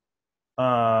meeting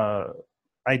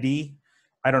ID.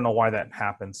 I don't know why that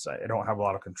happens. I don't have a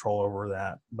lot of control over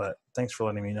that, but thanks for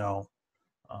letting me know.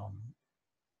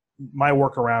 My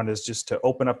workaround is just to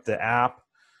open up the app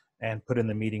and put in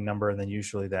the meeting number, and then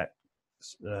usually that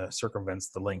circumvents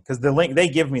the link, because the link, they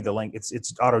give me the link.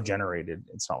 It's auto-generated.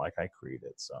 It's not like I create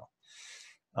it. So,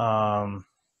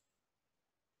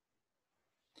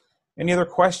 any other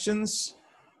questions?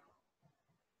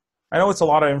 I know it's a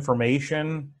lot of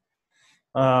information,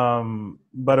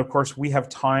 but of course we have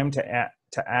time to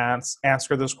ask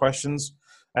her those questions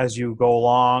as you go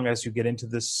along, as you get into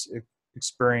this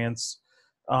experience.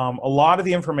 A lot of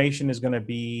the information is going to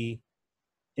be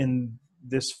in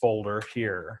this folder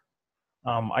here.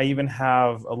 I even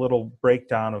have a little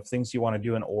breakdown of things you want to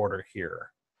do in order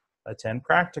here. Attend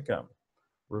Practicum,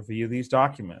 review these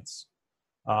documents,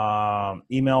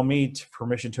 email me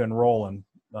permission to enroll in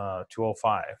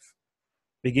 205.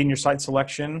 Begin your site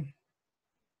selection,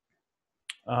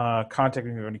 contact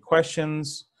me if you have any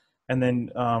questions, and then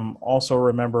also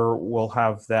remember we'll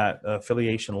have that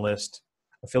affiliated list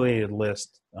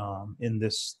in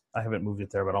this. I haven't moved it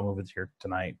there, but I'll move it here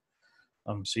tonight.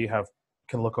 So you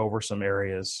can look over some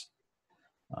areas.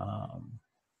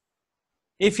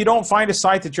 If you don't find a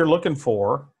site that you're looking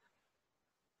for,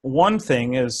 one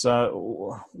thing is,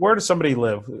 where does somebody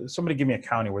live? Somebody give me a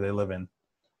county where they live in.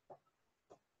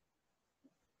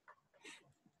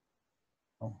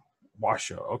 Oh,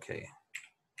 Washoe, okay.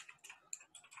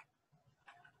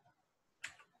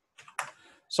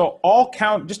 So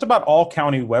just about all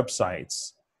county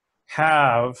websites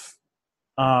have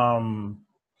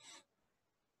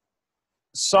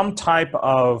some type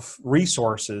of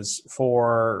resources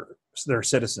for their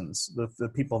citizens, the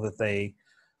people that they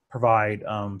provide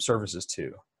services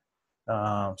to.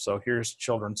 So here's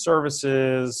Children's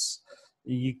Services.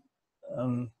 Maybe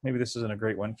this isn't a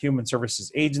great one. Human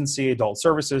Services Agency, Adult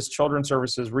Services, Children's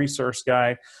Services, Resource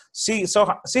Guide. See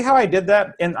how I did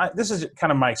that? And this is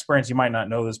kind of my experience. You might not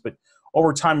know this, but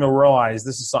over time you'll realize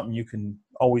this is something you can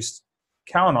always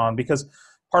count on, because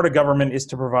part of government is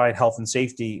to provide health and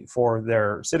safety for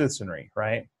their citizenry,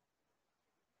 right?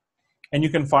 And you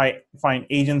can find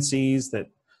agencies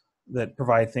that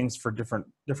provide things for different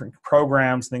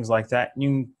programs, things like that.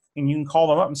 And you can call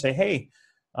them up and say, hey,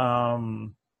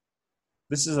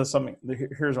 this is something.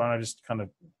 Here's one I just kind of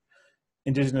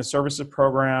Indigenous Services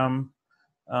Program.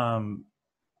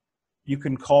 You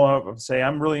can call up and say,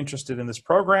 I'm really interested in this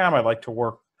program. I'd like to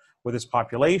work with this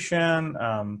population.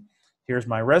 Here's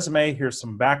my resume. Here's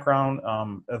some background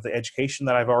of the education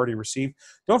that I've already received.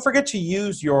 Don't forget to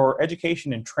use your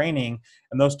education and training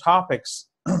and those topics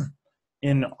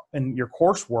in your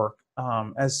coursework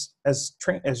as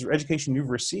education you've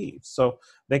received. So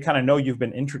they kind of know you've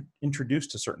been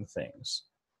introduced to certain things.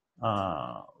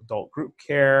 Adult group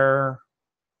care.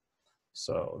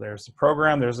 So there's the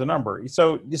program, there's the number.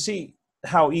 So you see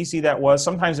how easy that was.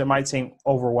 Sometimes it might seem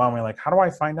overwhelming, like, how do I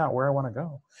find out where I want to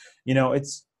go? You know,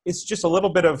 it's just a little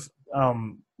bit of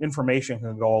information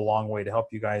can go a long way to help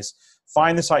you guys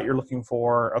find the site you're looking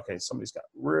for. Okay, somebody's got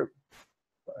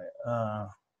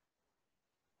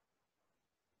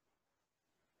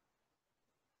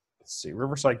let's see,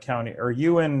 Riverside County. Are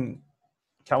you in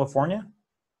California?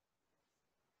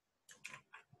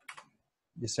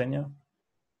 Yesenia?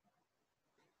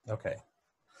 Okay.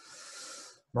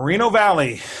 Moreno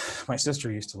Valley. My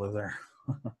sister used to live there.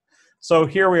 So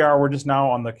here we are. We're just now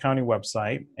on the county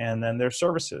website, and then there's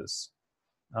services.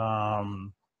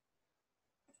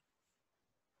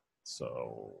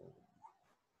 So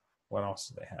what else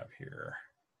do they have here?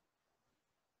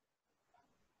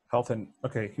 Health and,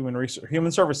 okay,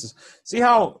 human services. See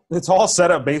how it's all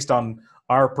set up based on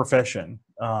our profession.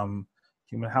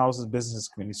 Human houses, business,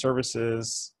 community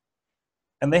services.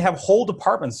 And they have whole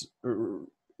departments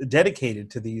dedicated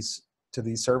to these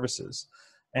services.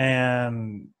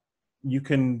 And you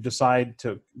can decide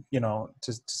to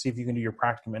see if you can do your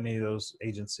practicum in any of those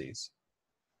agencies.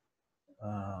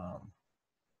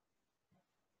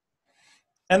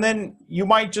 And then you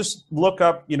might just look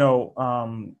up,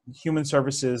 human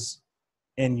services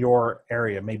in your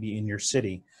area, maybe in your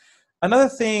city. Another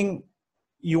thing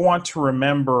you want to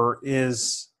remember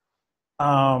is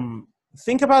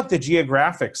think about the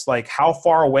geographics, like how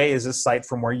far away is this site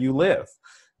from where you live?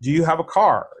 Do you have a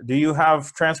car? Do you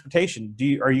have transportation?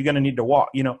 Are you going to need to walk?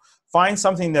 Find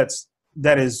something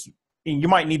that is, you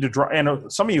might need to drive.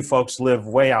 And some of you folks live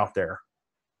way out there.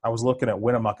 I was looking at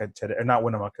Winnemucca today, or not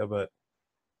Winnemucca, but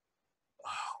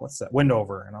what's that?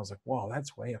 Wendover. And I was like, whoa,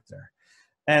 that's way up there.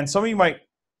 And some of you might,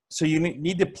 so you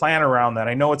need to plan around that.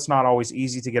 I know it's not always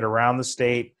easy to get around the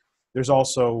state. There's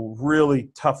also really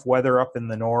tough weather up in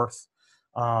the north.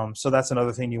 So that's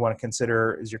another thing you want to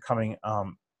consider as you're coming,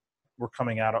 we're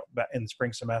coming out in the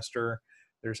spring semester.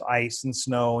 There's ice and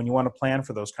snow, and you want to plan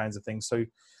for those kinds of things. So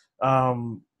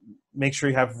make sure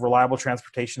you have reliable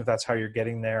transportation if that's how you're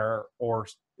getting there, or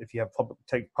if you have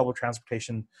public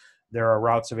transportation, there are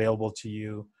routes available to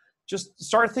you. Just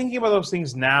start thinking about those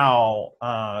things now,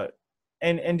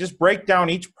 and just break down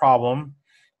each problem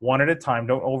one at a time.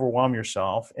 Don't overwhelm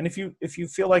yourself. And if you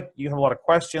feel like you have a lot of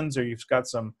questions, or you've got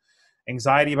some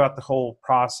anxiety about the whole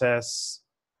process,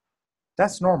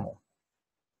 that's normal.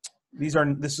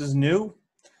 This is new.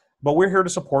 but we're here to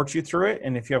support you through it.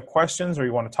 And if you have questions or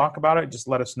you want to talk about it, just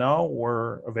let us know.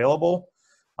 We're available.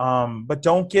 But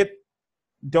don't wait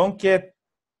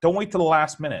till the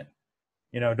last minute.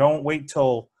 Don't wait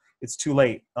till it's too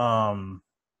late.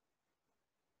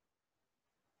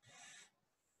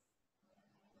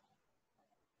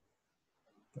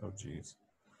 Oh, geez.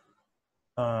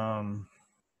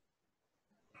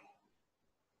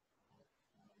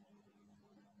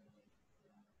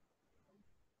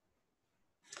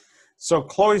 So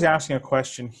Chloe's asking a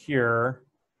question here.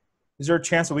 Is there a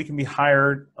chance that we can be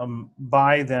hired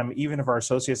by them even if our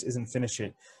associates isn't finished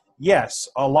yet? Yes,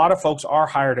 a lot of folks are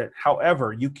hired at.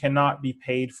 However, you cannot be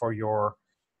paid for your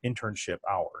internship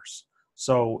hours.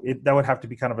 So that would have to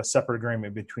be kind of a separate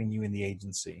agreement between you and the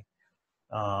agency.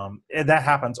 And that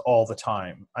happens all the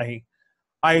time.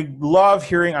 I love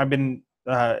hearing,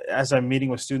 as I'm meeting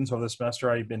with students over the semester,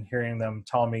 I've been hearing them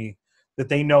tell me that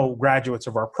they know graduates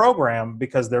of our program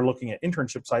because they're looking at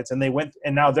internship sites, and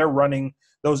now they're running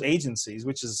those agencies,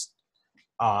 which is,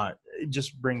 it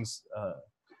just brings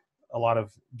a lot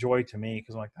of joy to me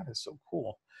because I'm like, that is so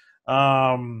cool.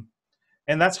 And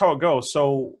that's how it goes.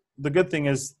 So the good thing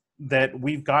is that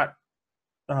we've got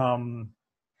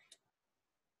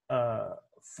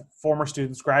former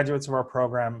students, graduates of our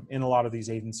program in a lot of these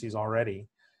agencies already.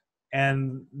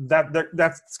 And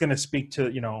that's going to speak to,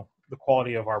 the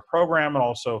quality of our program and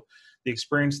also the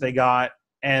experience they got.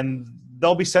 And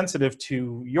they'll be sensitive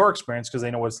to your experience because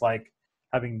they know what it's like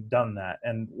having done that.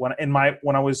 And when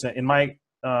I was in my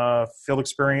field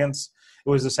experience, it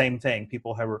was the same thing.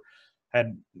 People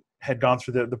had gone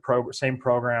through the same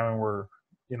program and were,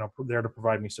 there to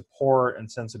provide me support and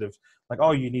sensitive, like,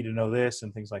 oh, you need to know this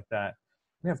and things like that.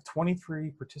 We have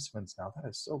 23 participants now. That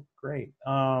is so great.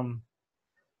 I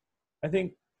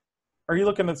think, are you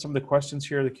looking at some of the questions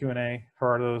here, the Q&A?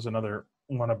 Or are those another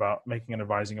one about making an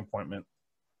advising appointment?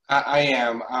 I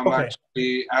am. I'm okay.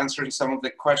 Actually answering some of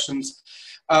the questions.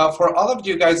 For all of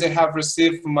you guys that have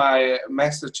received my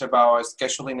message about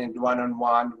scheduling in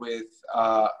one-on-one with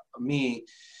me,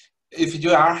 if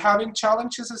you are having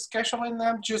challenges scheduling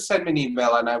them, just send me an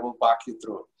email and I will walk you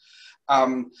through.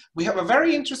 We have a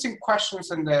very interesting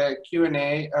questions in the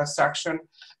Q&A section.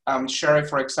 Sherry,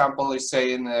 for example, is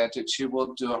saying that she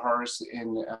will do hers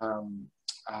in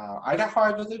Idaho,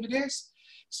 I believe it is.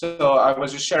 So I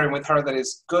was just sharing with her that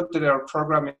it's good that our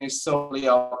program is solely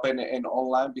open and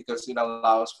online because it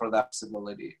allows for that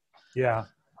flexibility. Yeah.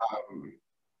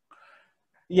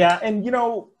 Yeah, and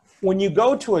when you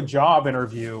go to a job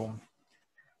interview,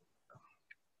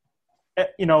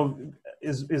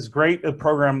 is great a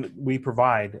program that we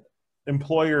provide.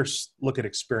 Employers look at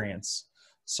experience.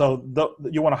 So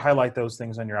you want to highlight those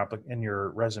things on your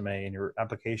resume and your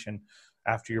application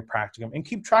after your practicum, and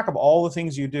keep track of all the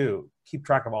things you do. Keep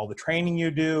track of all the training you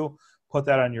do. Put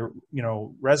that on your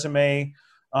resume.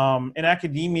 In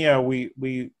academia,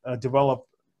 we develop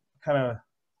kind of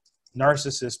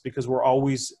narcissists because we're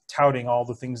always touting all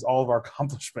the things, all of our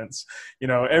accomplishments.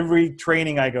 Every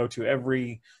training I go to,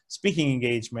 every speaking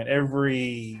engagement,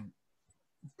 every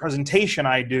presentation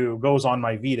I do goes on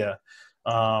my Vita.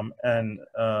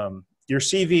 Your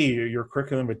CV, your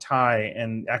curriculum vitae,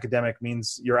 and academic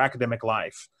means your academic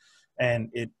life, and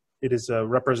it is a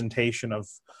representation of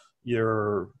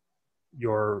your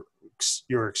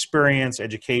experience,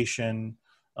 education,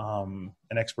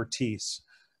 and expertise.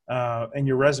 And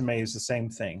your resume is the same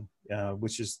thing,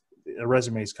 which is a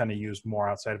resume is kind of used more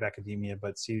outside of academia,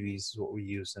 but CVs is what we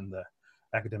use in the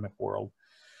academic world.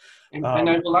 And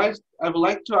I would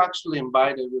like to actually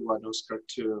invite everyone, Oscar,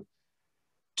 to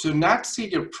not see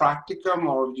your practicum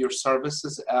or your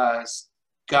services as,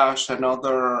 gosh,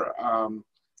 another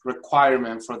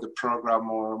requirement for the program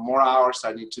or more hours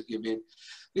I need to give in.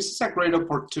 This is a great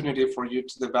opportunity for you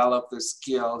to develop the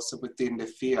skills within the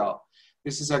field.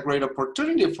 This is a great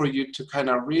opportunity for you to kind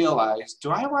of realize, do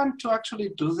I want to actually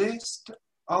do this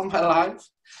all my life?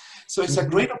 So it's a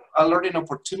great learning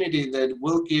opportunity that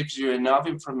will give you enough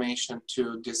information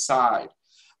to decide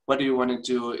what do you want to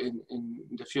do in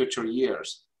the future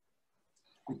years.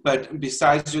 But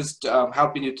besides just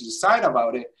helping you to decide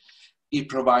about it, it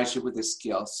provides you with the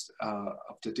skills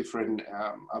of the different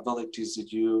abilities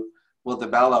that you will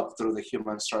develop through the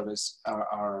human service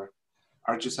are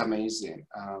just amazing.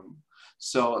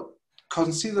 So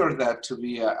consider that to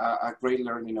be a great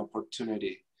learning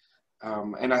opportunity.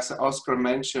 And as Oscar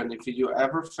mentioned, if you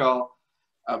ever feel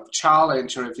a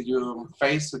challenge or if you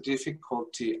face a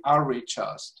difficulty, outreach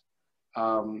us.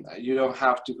 You don't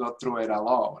have to go through it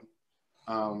alone.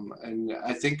 And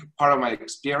I think part of my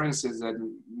experience is that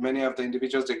many of the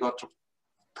individuals that go to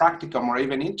practicum or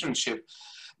even internship,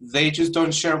 they just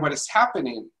don't share what is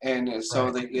happening. And so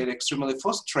Right. they get extremely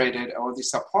frustrated or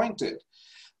disappointed.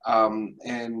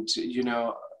 And,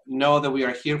 know that we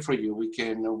are here for you. We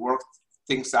can work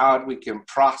things out. We can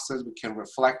process. We can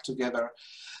reflect together.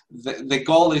 The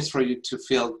goal is for you to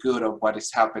feel good of what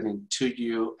is happening to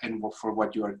you and for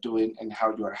what you are doing and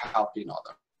how you are helping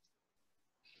others.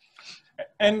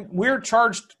 And we're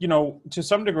charged, to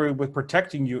some degree with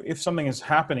protecting you if something is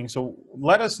happening. So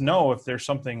let us know if there's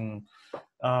something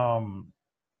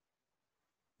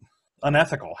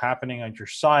unethical happening at your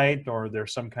site, or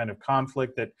there's some kind of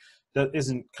conflict that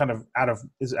isn't kind of out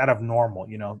of normal.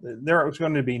 There's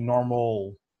going to be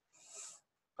normal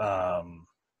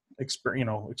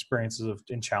experiences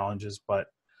and challenges, but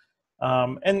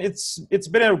and it's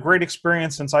been a great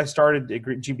experience since I started at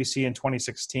GBC in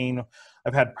 2016.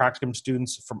 I've had practicum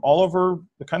students from all over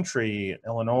the country,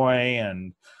 Illinois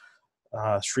and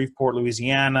Shreveport,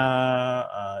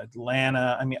 Louisiana,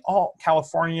 Atlanta. I mean, all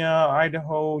California,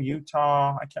 Idaho,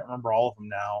 Utah. I can't remember all of them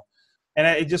now. And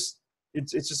it's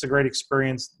just a great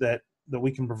experience that we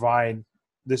can provide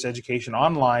this education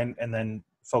online, and then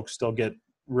folks still get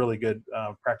really good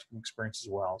practicum experience as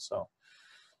well. So,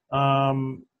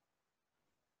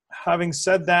 having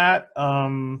said that,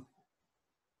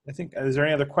 I think, is there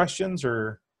any other questions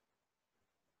or?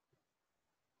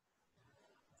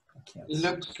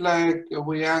 Looks like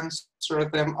we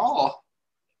answered them all.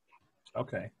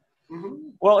 Okay.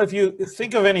 Mm-hmm. Well, if you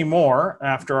think of any more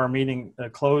after our meeting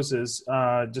closes,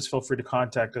 just feel free to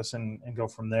contact us and go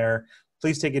from there.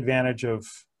 Please take advantage of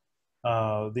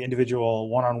the individual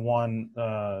one-on-one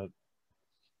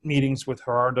meetings with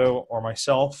Gerardo or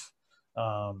myself.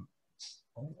 I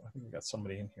think we got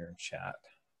somebody in here in chat.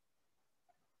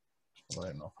 I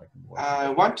don't know if I can. I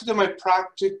want to do my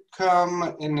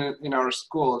practicum in our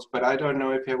schools, but I don't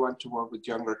know if I want to work with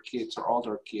younger kids or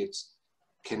older kids.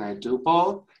 Can I do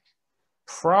both?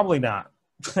 Probably not.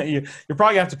 You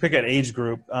probably have to pick an age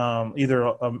group,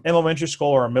 either an elementary school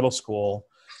or a middle school.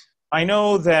 I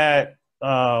know that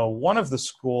one of the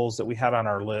schools that we had on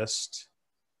our list,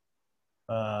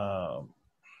 I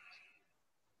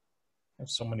have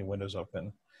so many windows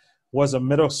open, was a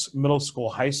middle school,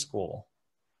 high school.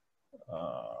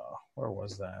 Where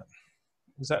was that?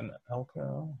 Was that in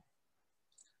Elko?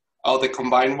 Oh, the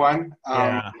combined one?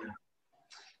 Yeah.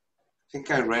 I think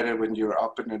I read it when you were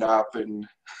opening it up, and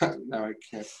now I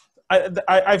can't.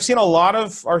 I've seen a lot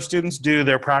of our students do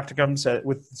their practicums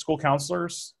with school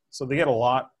counselors. So they get a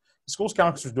lot. School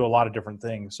counselors do a lot of different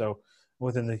things. So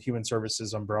within the human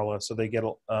services umbrella, so they get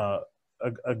a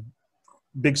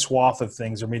big swath of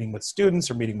things. They're meeting with students,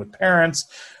 they're meeting with parents,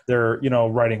 they're,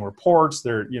 writing reports,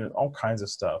 they're, all kinds of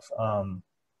stuff.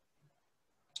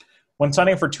 When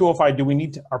signing up for 205, do we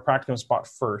need our practicum spot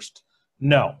first?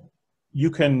 No. You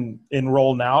can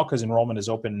enroll now because enrollment is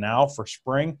open now for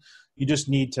spring. You just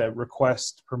need to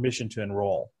request permission to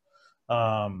enroll.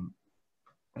 And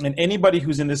anybody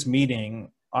who's in this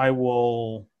meeting, I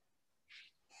will,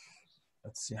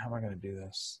 let's see, how am I going to do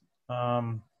this?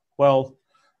 Well,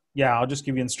 yeah, I'll just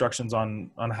give you instructions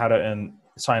on how to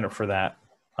sign up for that.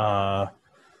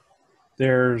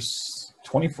 There's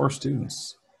 24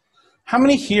 students. How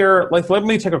many here, let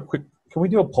me take a quick, can we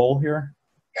do a poll here?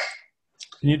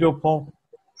 Can you do a poll?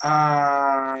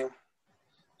 Do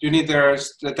you need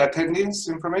the attendance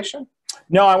information?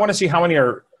 No, I want to see how many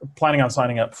are planning on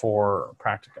signing up for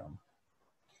practicum.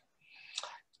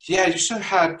 Yeah, you should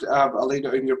have a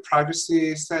little in your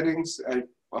privacy settings, a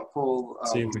poll.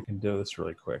 See if we can do this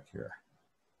really quick here.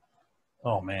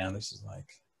 Oh man, this is like.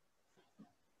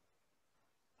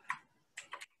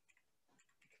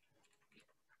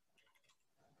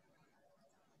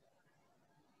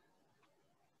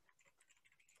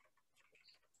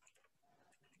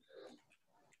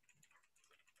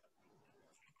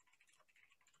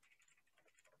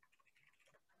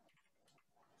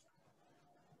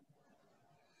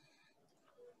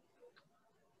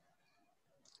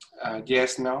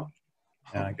 Yes, no?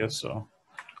 Yeah, I guess so.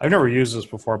 I've never used this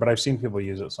before, but I've seen people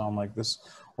use it. So I'm like,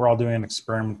 we're all doing an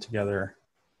experiment together.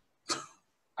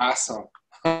 Awesome.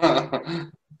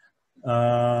 Edit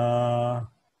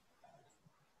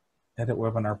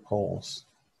webinar polls.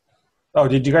 Oh,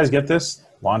 did you guys get this?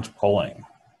 Launch polling.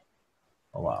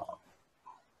 Oh, wow.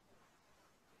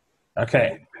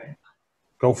 Okay.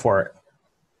 Go for it.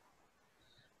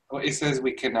 Oh, it says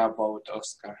we cannot vote,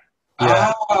 Oscar.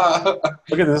 Yeah. Ah!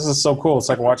 Look at this. This is so cool. It's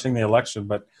like watching the election,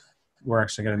 but we're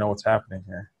actually going to know what's happening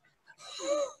here.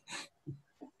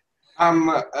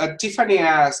 Tiffany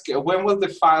asked, when will the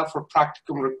file for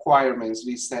practicum requirements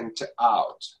be sent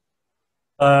out?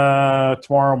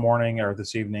 Tomorrow morning or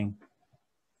this evening.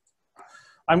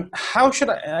 I'm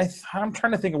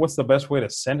trying to think of what's the best way to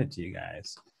send it to you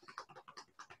guys.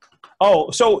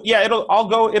 Oh, so yeah, it'll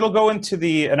go into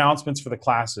the announcements for the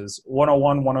classes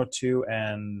 101, 102,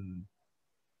 and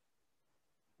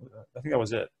I think that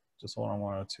was it. Just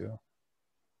 101, 102.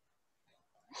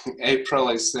 April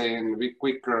is saying be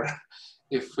quicker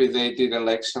if they did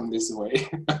election this way.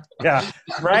 Yeah,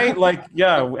 right? Like,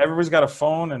 yeah, everybody's got a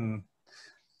phone and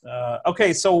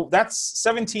okay, so that's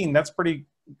 17. That's pretty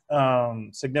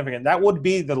significant. That would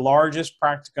be the largest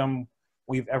practicum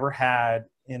we've ever had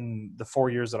in the 4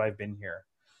 years that I've been here.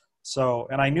 So,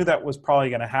 and I knew that was probably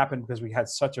going to happen because we had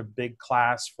such a big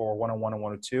class for 101 and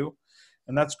 102,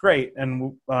 and that's great.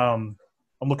 And I'm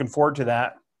looking forward to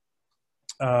that.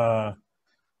 A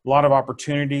lot of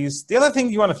opportunities. The other thing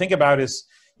you want to think about is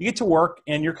you get to work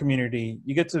in your community,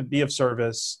 you get to be of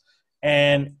service,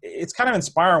 and it's kind of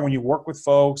inspiring when you work with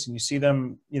folks and you see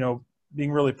them, you know,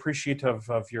 being really appreciative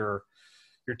of your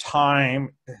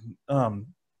time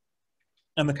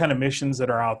and the kind of missions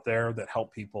that are out there that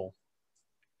help people.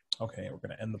 Okay, we're going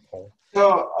to end the poll.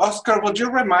 So, Oscar, would you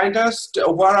remind us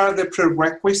what are the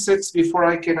prerequisites before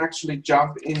I can actually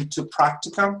jump into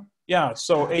practicum? Yeah,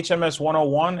 so HMS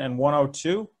 101 and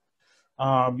 102.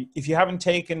 If you haven't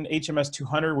taken HMS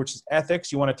 200, which is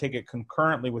ethics, you want to take it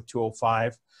concurrently with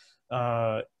 205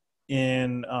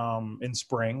 in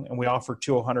spring, and we offer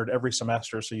 200 every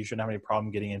semester, so you shouldn't have any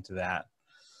problem getting into that.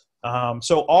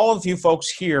 So all of you folks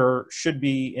here should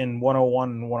be in 101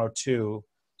 and 102,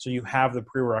 so you have the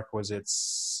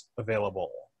prerequisites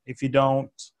available. If you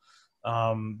don't,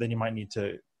 then you might need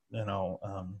to, you know,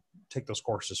 take those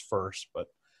courses first. But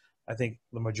I think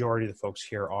the majority of the folks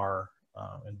here are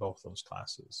in both those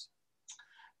classes.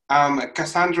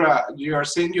 Cassandra, you are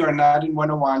saying you are not in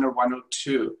 101 or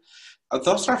 102.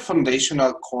 Those are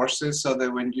foundational courses so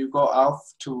that when you go out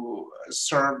to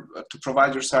serve, to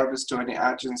provide your service to any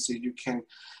agency, you can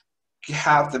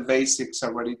have the basics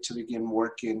already to begin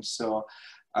working. So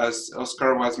as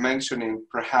Oscar was mentioning,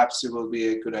 perhaps it will be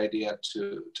a good idea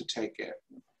to take it.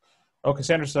 Oh,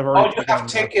 Cassandra said I've already you have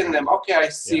taken them. Okay, I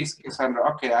see, yeah. Cassandra.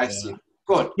 Okay, I see.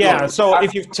 Good. Yeah, good. so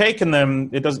if you've taken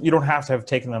them, you don't have to have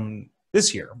taken them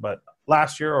this year, but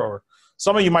last year, or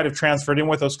some of you might have transferred in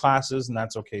with those classes, and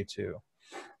that's okay too.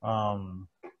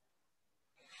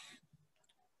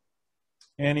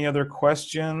 Any other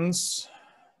questions?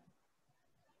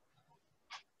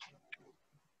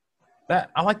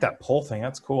 I like that poll thing.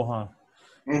 That's cool, huh?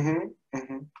 Mm-hmm.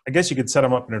 Mm-hmm. I guess you could set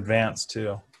them up in advance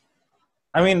too.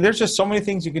 I mean, there's just so many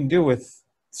things you can do with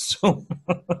so.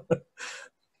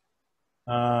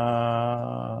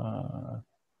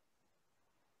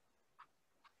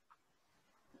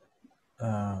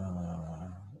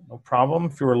 No problem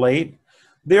if you were late.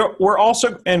 We're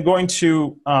also going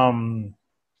to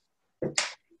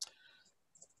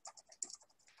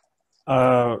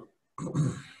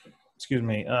excuse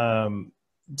me,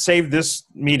 save this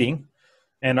meeting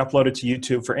and upload it to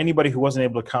YouTube for anybody who wasn't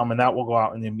able to come, and that will go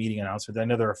out in the meeting announcement. I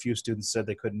know there are a few students said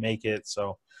they couldn't make it,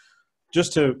 so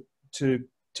just to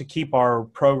keep our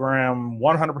program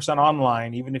 100%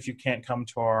 online, even if you can't come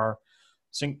to our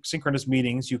synchronous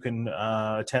meetings, you can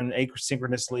attend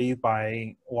asynchronously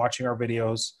by watching our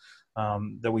videos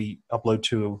that we upload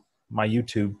to my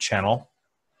YouTube channel.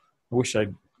 I wish I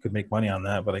could make money on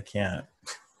that, but I can't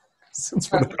since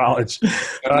for the college.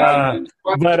 I've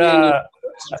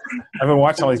been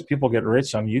watching all these people get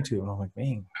rich on YouTube, and I'm like,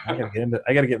 man, I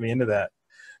gotta get me into that.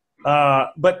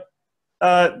 But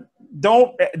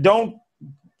don't.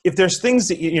 If there's things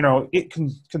that you know,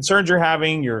 concerns you're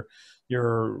having, you're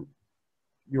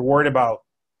worried about,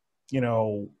 you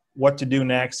know, what to do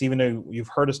next, even though you've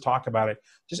heard us talk about it,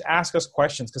 just ask us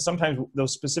questions, because sometimes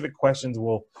those specific questions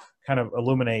will kind of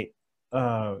illuminate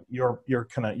your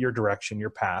direction,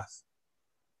 your path.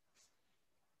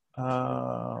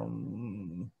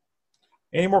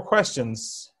 Any more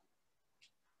questions?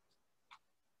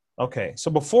 Okay, so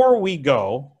before we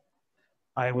go,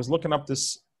 I was looking up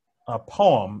this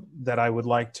poem that I would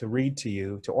like to read to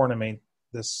you to ornament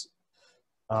this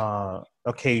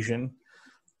occasion.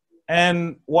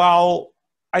 And while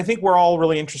I think we're all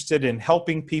really interested in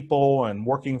helping people and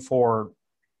working for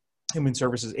human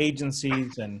services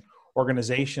agencies and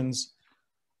organizations,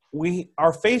 we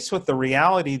are faced with the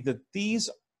reality that these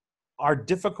are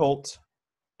difficult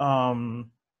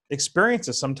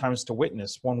experiences sometimes to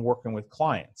witness when working with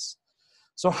clients.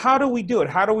 So how do we do it?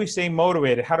 How do we stay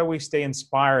motivated? How do we stay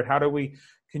inspired? How do we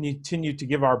continue to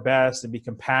give our best and be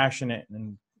compassionate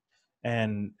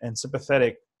and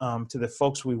sympathetic to the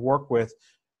folks we work with?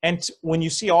 And when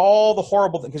you see all the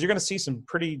horrible things, because you're going to see some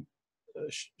pretty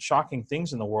shocking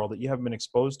things in the world that you haven't been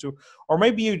exposed to, or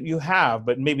maybe you have,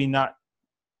 but maybe not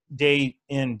day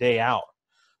in, day out.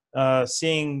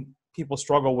 Seeing people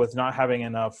struggle with not having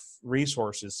enough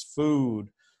resources, food,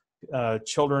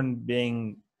 children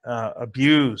being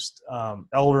abused,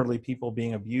 elderly people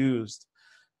being abused.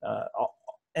 Uh,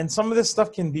 and some of this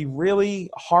stuff can be really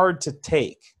hard to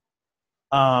take.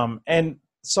 And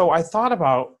so I thought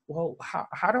about, well,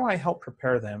 how do I help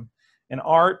prepare them? And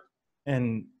art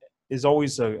and is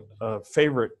always a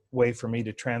favorite way for me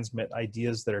to transmit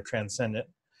ideas that are transcendent.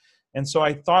 And so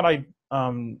I thought I'd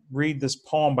read this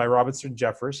poem by Robinson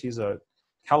Jeffers. He's a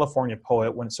California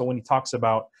poet. When he talks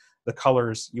about the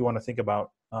colors, you want to think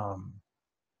about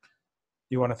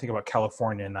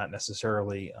California, and not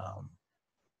necessarily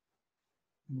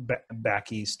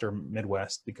back east or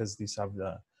Midwest, because these have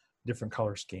the different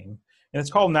color scheme. And it's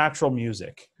called Natural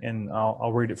Music. And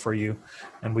I'll read it for you,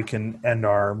 and we can end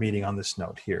our meeting on this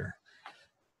note here.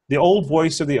 The old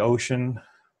voice of the ocean,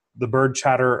 the bird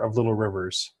chatter of little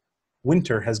rivers.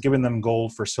 Winter has given them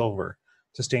gold for silver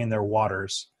to stain their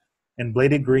waters, and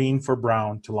bladed green for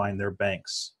brown to line their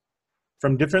banks.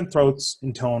 From different throats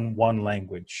intone one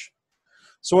language.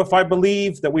 So if I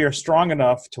believe that we are strong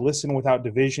enough to listen without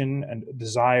division and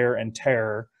desire and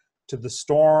terror to the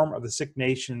storm of the sick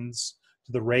nations,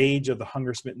 to the rage of the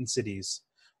hunger-smitten cities,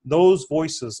 those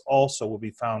voices also will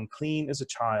be found clean as a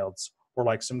child's, or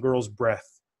like some girl's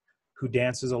breath who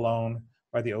dances alone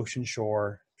by the ocean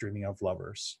shore, dreaming of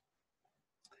lovers.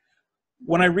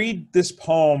 When I read this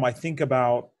poem, I think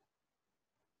about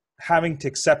having to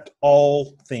accept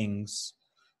all things,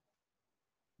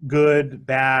 good,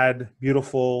 bad,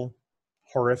 beautiful,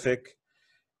 horrific.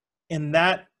 And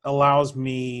that allows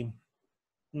me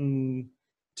to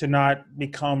not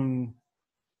become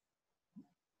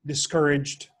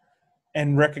discouraged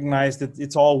and recognize that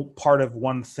it's all part of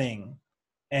one thing.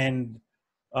 And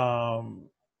I've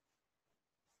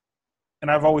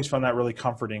always found that really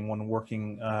comforting when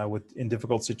working in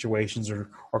difficult situations or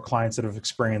clients that have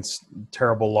experienced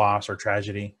terrible loss or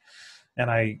tragedy.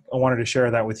 And I wanted to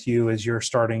share that with you as you're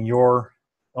starting your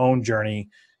own journey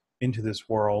into this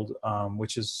world,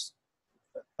 which is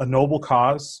a noble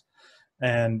cause,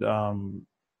 and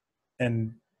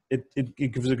it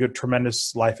gives a good,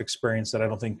 tremendous life experience that I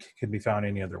don't think can be found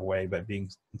any other way but being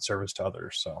in service to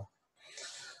others. So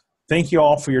thank you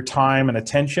all for your time and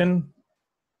attention.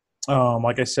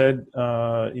 Like I said,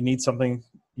 you need something,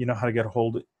 you know how to get a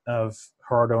hold of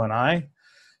Gerardo and I.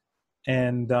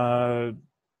 And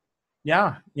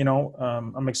yeah,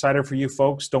 I'm excited for you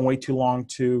folks. Don't wait too long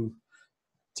to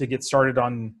get started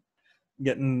on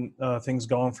getting things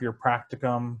going for your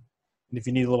practicum. And if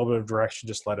you need a little bit of direction,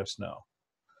 just let us know.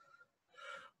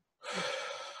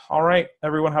 All right,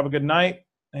 everyone, have a good night,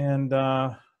 and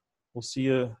we'll see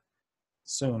you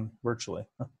soon virtually.